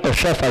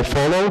chef I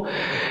follow,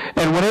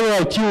 and whenever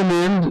I tune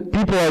in,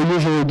 people are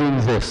usually doing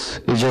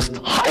this. It's just,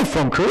 hi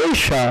from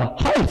Croatia,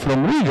 hi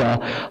from Riga,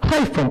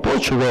 hi from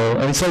Portugal,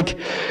 and it's like,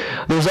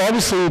 there's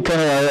obviously kind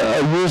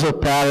of a user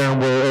pattern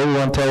where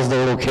everyone tells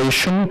their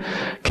location.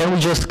 Can we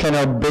just kind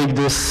of bake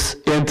this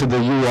into the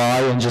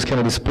UI and just kind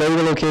of display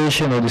the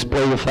location or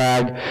display the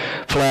flag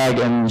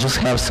and just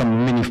have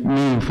some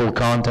meaningful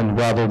content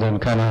rather than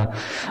kind of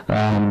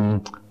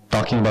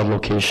talking about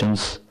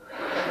locations?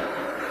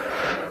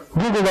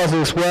 Google does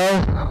this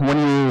well. When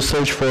you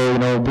search for,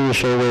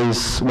 British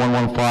Airways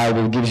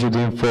 115, it gives you the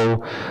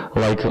info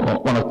like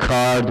on a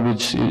card,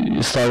 which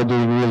you started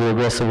doing really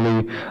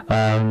aggressively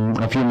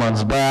a few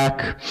months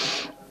back.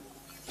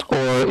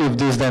 Or if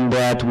this then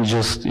that, we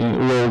just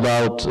rolled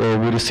out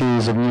with a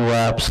series of new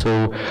apps,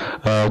 so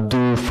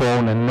do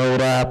phone and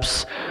note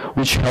apps,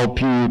 which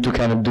help you to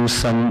kind of do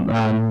some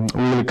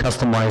really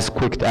customized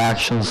quick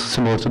actions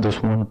similar to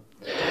this one.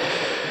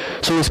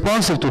 So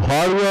responsive to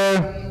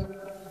hardware.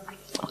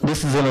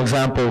 This is an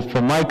example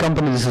from my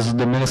company. This is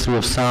the Ministry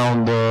of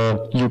Sound,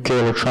 UK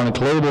electronic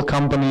label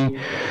company,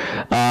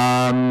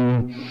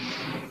 and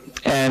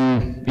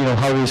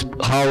how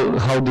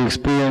the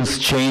experience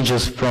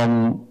changes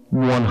from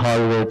one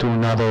hardware to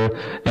another,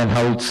 and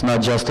how it's not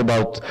just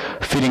about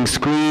fitting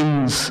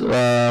screens,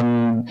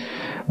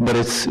 but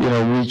it's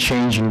really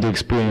changing the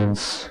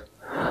experience.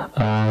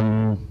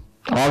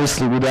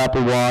 Obviously, with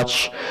Apple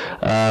Watch,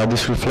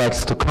 this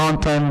reflects the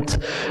content.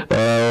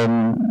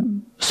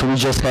 So we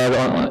just had,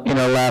 in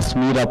our last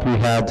meetup, we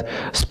had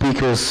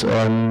speakers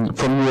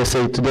from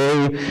USA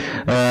Today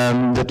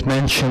that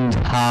mentioned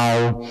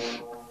how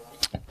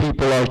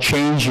people are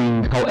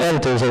changing, how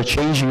editors are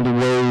changing the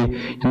way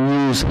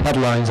news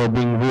headlines are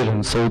being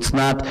written. So it's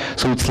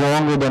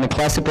longer than a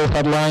classical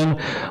headline,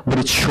 but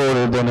it's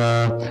shorter than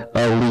a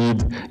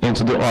lead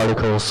into the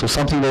article. So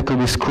something that could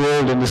be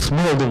scrolled on the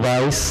small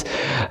device,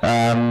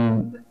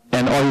 and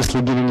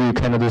obviously giving you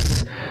kind of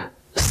this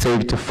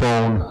save to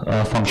phone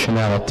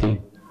functionality.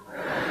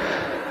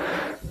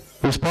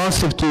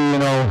 Responsive to,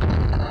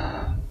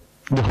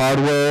 the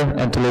hardware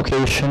and to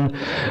location,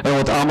 and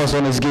what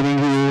Amazon is giving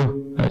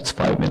you, it's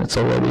 5 minutes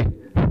already.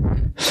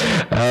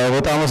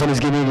 What Amazon is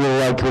giving you,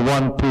 like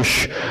one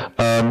push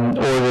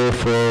order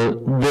for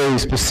very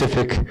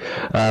specific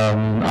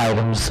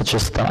items such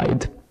as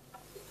Tide.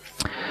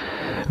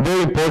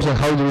 Very important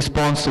how it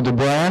responds to the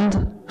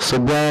brand. So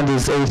brand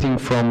is everything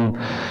from,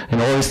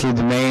 obviously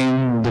the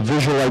name, the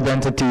visual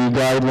identity,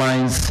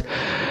 guidelines,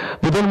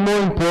 but then more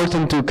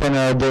important to kind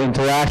of the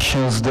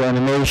interactions, the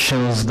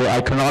animations, the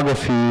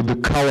iconography, the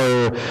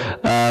color,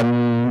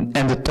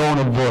 and the tone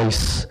of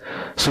voice.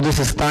 So this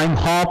is time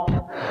hop.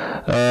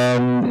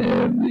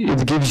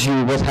 It gives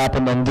you what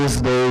happened on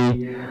this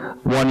day,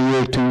 1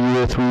 year, 2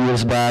 years, 3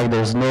 years back.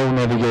 There's no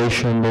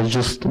navigation. There's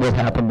just what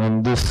happened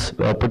on this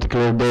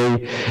particular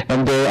day.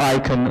 And their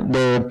icon,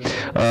 their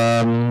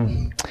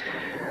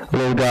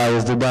little guy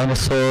is the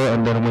dinosaur,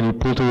 and then when you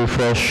pull to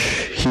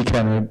refresh, he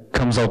kind of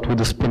comes out with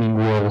a spinning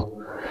wheel.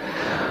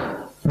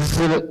 This is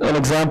an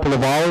example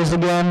of ours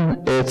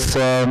again. It's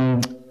a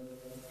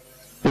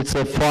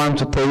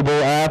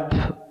farm-to-table app.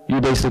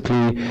 You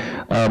basically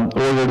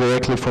order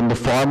directly from the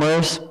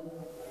farmers,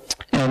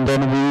 and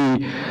then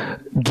we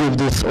give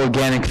this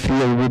organic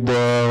feel with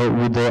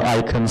the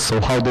icons. So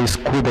how they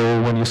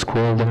squiggle when you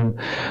scroll them,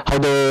 how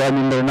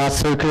they're not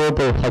circular,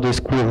 but how they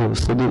squiggle.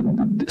 So the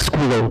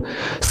squiggle,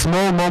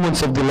 small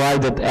moments of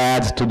delight that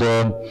add to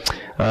the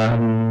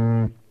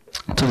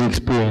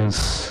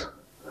experience.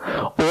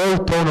 Or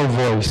tone of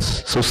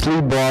voice. So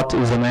Sleepbot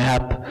is an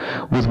app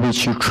with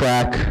which you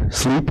track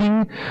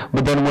sleeping,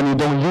 but then when you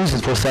don't use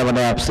it for 7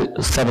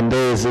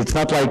 days, it's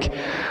not like,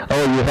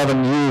 oh, you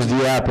haven't used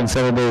the app in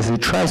 7 days. It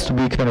tries to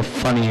be kind of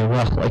funny.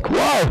 Well, like,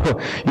 wow,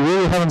 you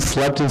really haven't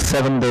slept in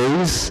 7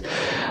 days,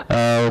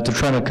 to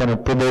try to kind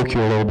of provoke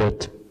you a little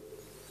bit.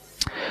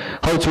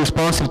 How it's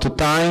responsive to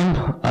time,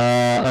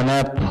 an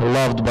app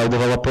loved by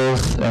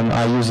developers, and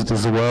I use it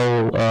as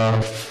well,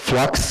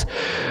 Flux,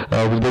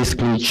 which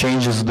basically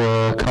changes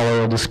the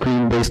color of the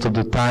screen based on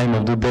the time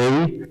of the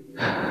day.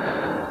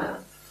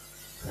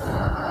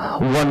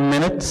 1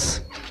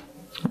 minute,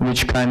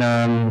 which kind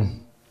of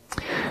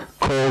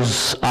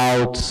calls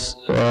out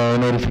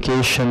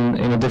notification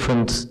in a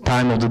different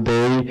time of the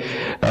day,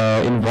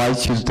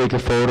 invites you to take a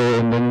photo,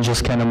 and then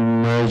just kind of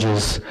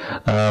merges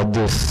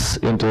this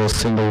into a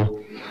single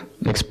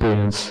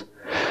experience.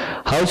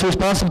 How it's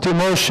responsive to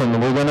emotion,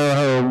 we're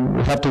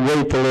gonna have to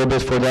wait a little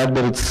bit for that,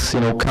 but it's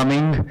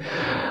coming.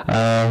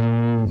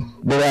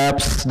 The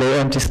apps, their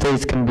empty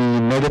states can be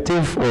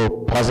negative or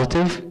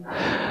positive.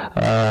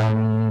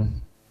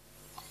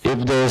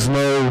 if there's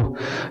no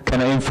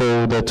kind of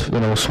info that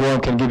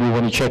Swarm can give you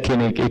when you check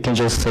in, it can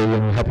just say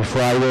Happy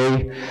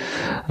Friday.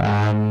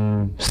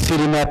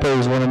 City Mapper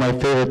is one of my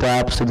favorite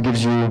apps. It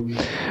gives you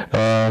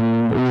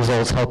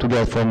results how to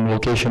get from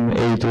location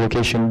A to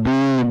location B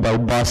by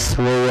bus,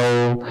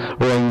 rail,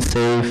 rain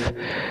safe,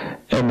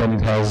 and then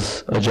it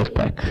has a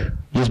jetpack.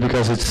 Just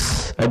because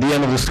it's at the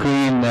end of the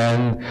screen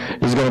and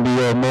it's going to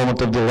be a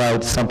moment of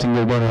delight, something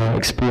you're going to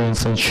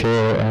experience and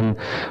share and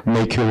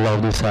make you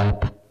love this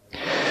app.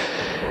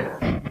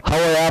 How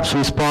our apps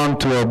respond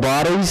to our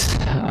bodies.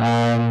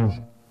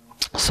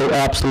 So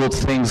absolute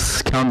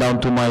things,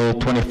 countdown to my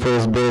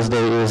 21st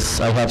birthday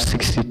is I have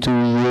 62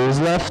 years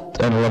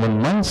left and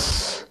 11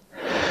 months.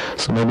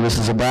 So maybe this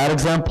is a bad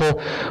example,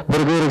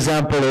 but a good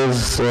example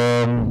is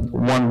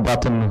one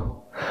button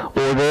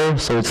order.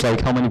 So it's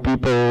like how many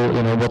people,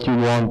 what you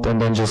want,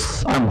 and then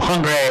just, I'm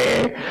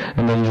hungry,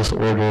 and then you just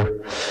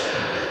order.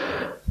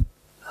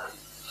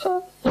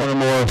 On a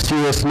more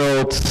serious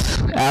note,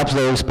 apps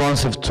that are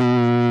responsive to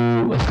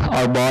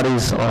our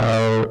bodies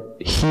are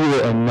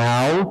here and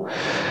now,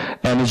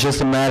 and it's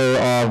just a matter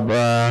of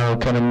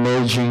kind of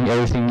merging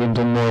everything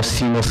into a more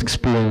seamless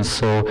experience.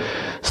 So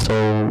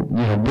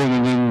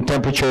bringing in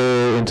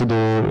temperature into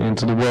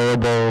the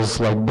wearables,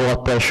 like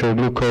blood pressure,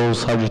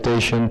 glucose,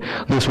 hydration.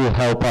 This will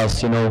help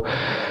us. We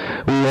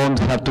won't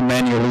have to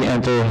manually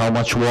enter how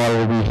much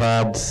water we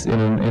had in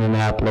an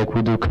app like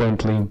we do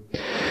currently.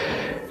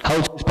 How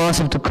it's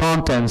responsive to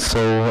content. So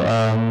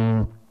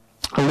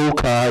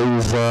Luca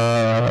is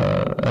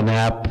an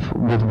app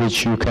with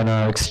which you can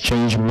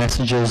exchange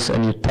messages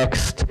and you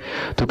text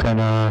to kind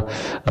of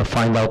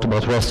find out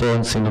about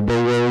restaurants in the Bay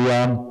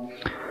Area.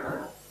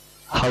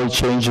 How it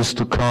changes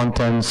to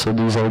content. So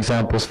these are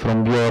examples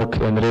from Björk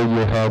and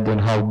Radiohead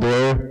and how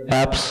their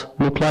apps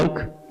look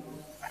like.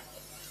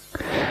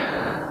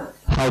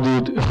 How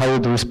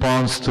it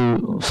responds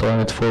to, sorry,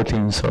 I'm at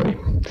 14, sorry.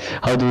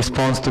 How it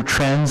responds to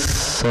trends.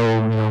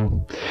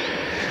 So,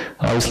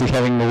 obviously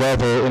having the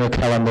weather in a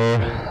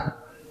calendar.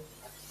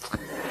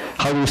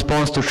 How it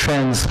responds to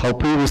trends. How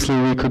previously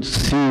we could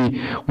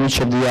see which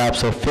of the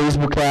apps are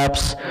Facebook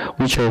apps,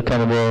 which are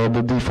kind of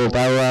the default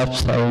our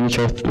apps, which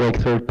are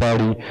like third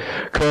party.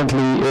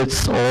 Currently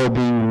it's all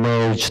being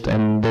merged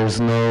and there's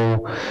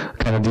no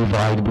kind of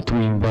divide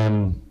between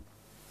them.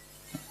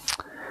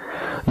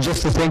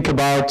 Just to think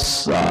about,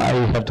 I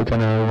have to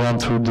kind of run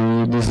through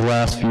these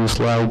last few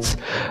slides.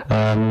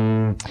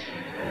 How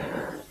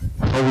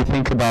we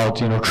think about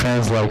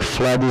trends like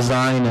flat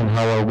design and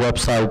how our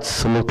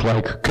websites look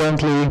like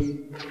currently.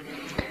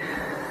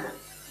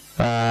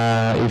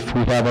 If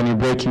we have any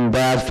Breaking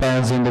Bad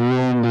fans in the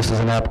room, this is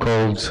an app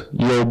called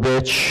Yo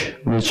Bitch,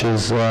 which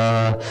is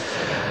a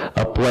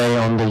play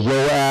on the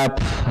Yo app,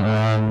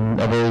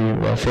 a very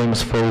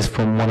famous phrase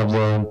from one of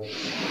the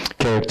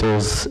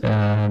characters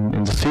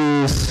in the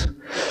series.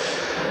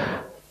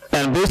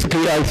 And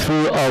basically I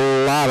threw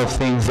a lot of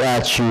things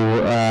at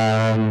you,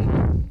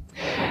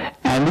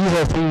 and these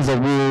are things that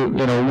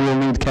we'll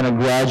need kind of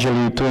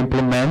gradually to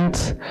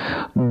implement,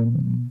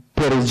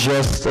 but it's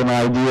just an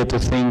idea to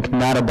think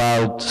not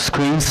about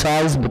screen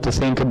size, but to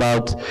think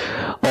about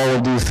all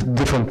of these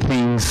different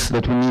things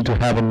that we need to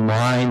have in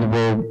mind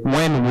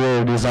when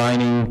we're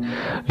designing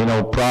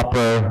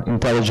proper,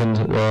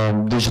 intelligent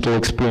digital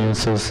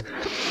experiences.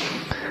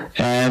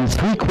 And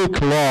three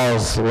quick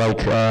laws,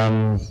 like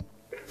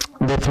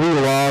the three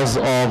laws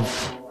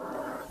of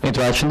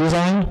interaction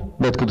design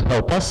that could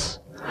help us.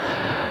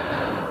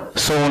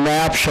 So an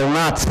app shall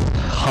not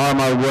harm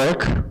our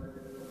work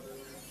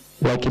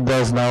like it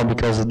does now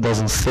because it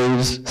doesn't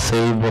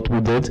save what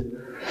we did.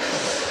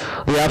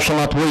 The app shall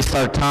not waste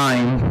our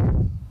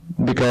time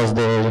because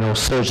the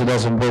search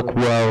doesn't work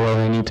well or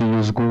I need to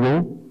use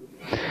Google.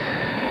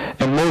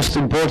 And most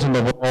important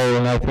of all,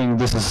 and I think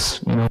this is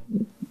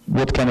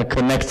what kind of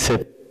connects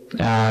it,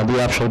 the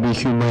app shall be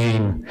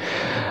humane.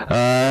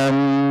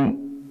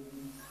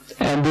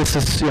 And this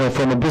is,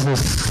 from a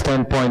business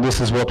standpoint, this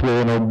is what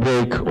will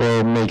break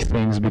or make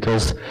things,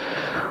 because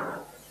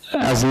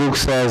as Luke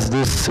says,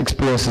 this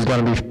experience is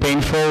going to be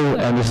painful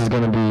and this is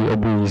going to be a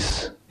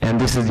breeze.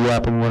 And this is the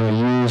app I'm going to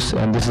use,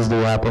 and this is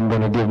the app I'm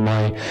going to give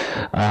my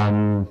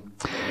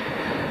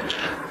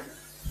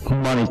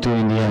money to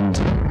in the end.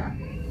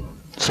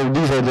 So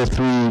these are the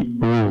three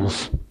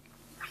rules.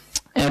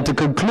 And to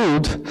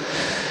conclude,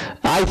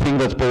 I think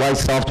that polite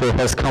software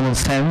has common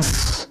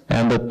sense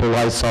and that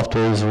polite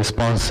software is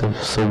responsive.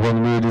 So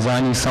when we're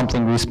designing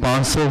something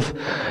responsive,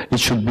 it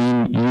should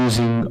be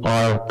using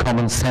our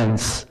common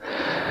sense.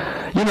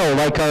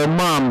 Like our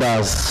mom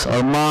does.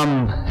 Our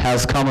mom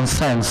has common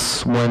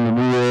sense. When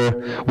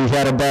we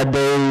had a bad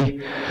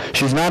day,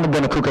 she's not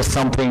going to cook us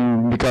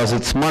something because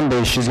it's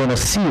Monday. She's going to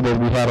see that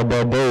we had a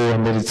bad day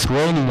and that it's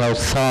raining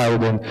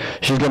outside, and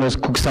she's going to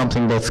cook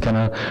something that's kind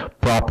of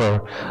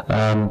proper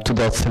to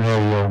that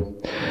scenario.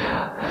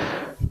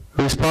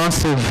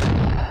 Responsive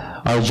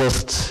are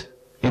just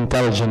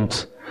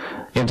intelligent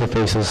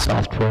interfaces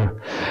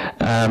software.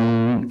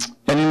 And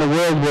in a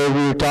world where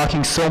we're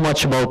talking so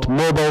much about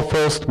mobile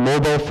first,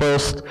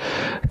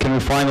 can we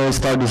finally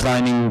start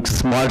designing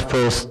smart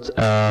first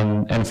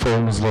and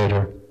phones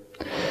later?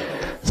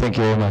 Thank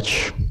you very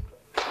much.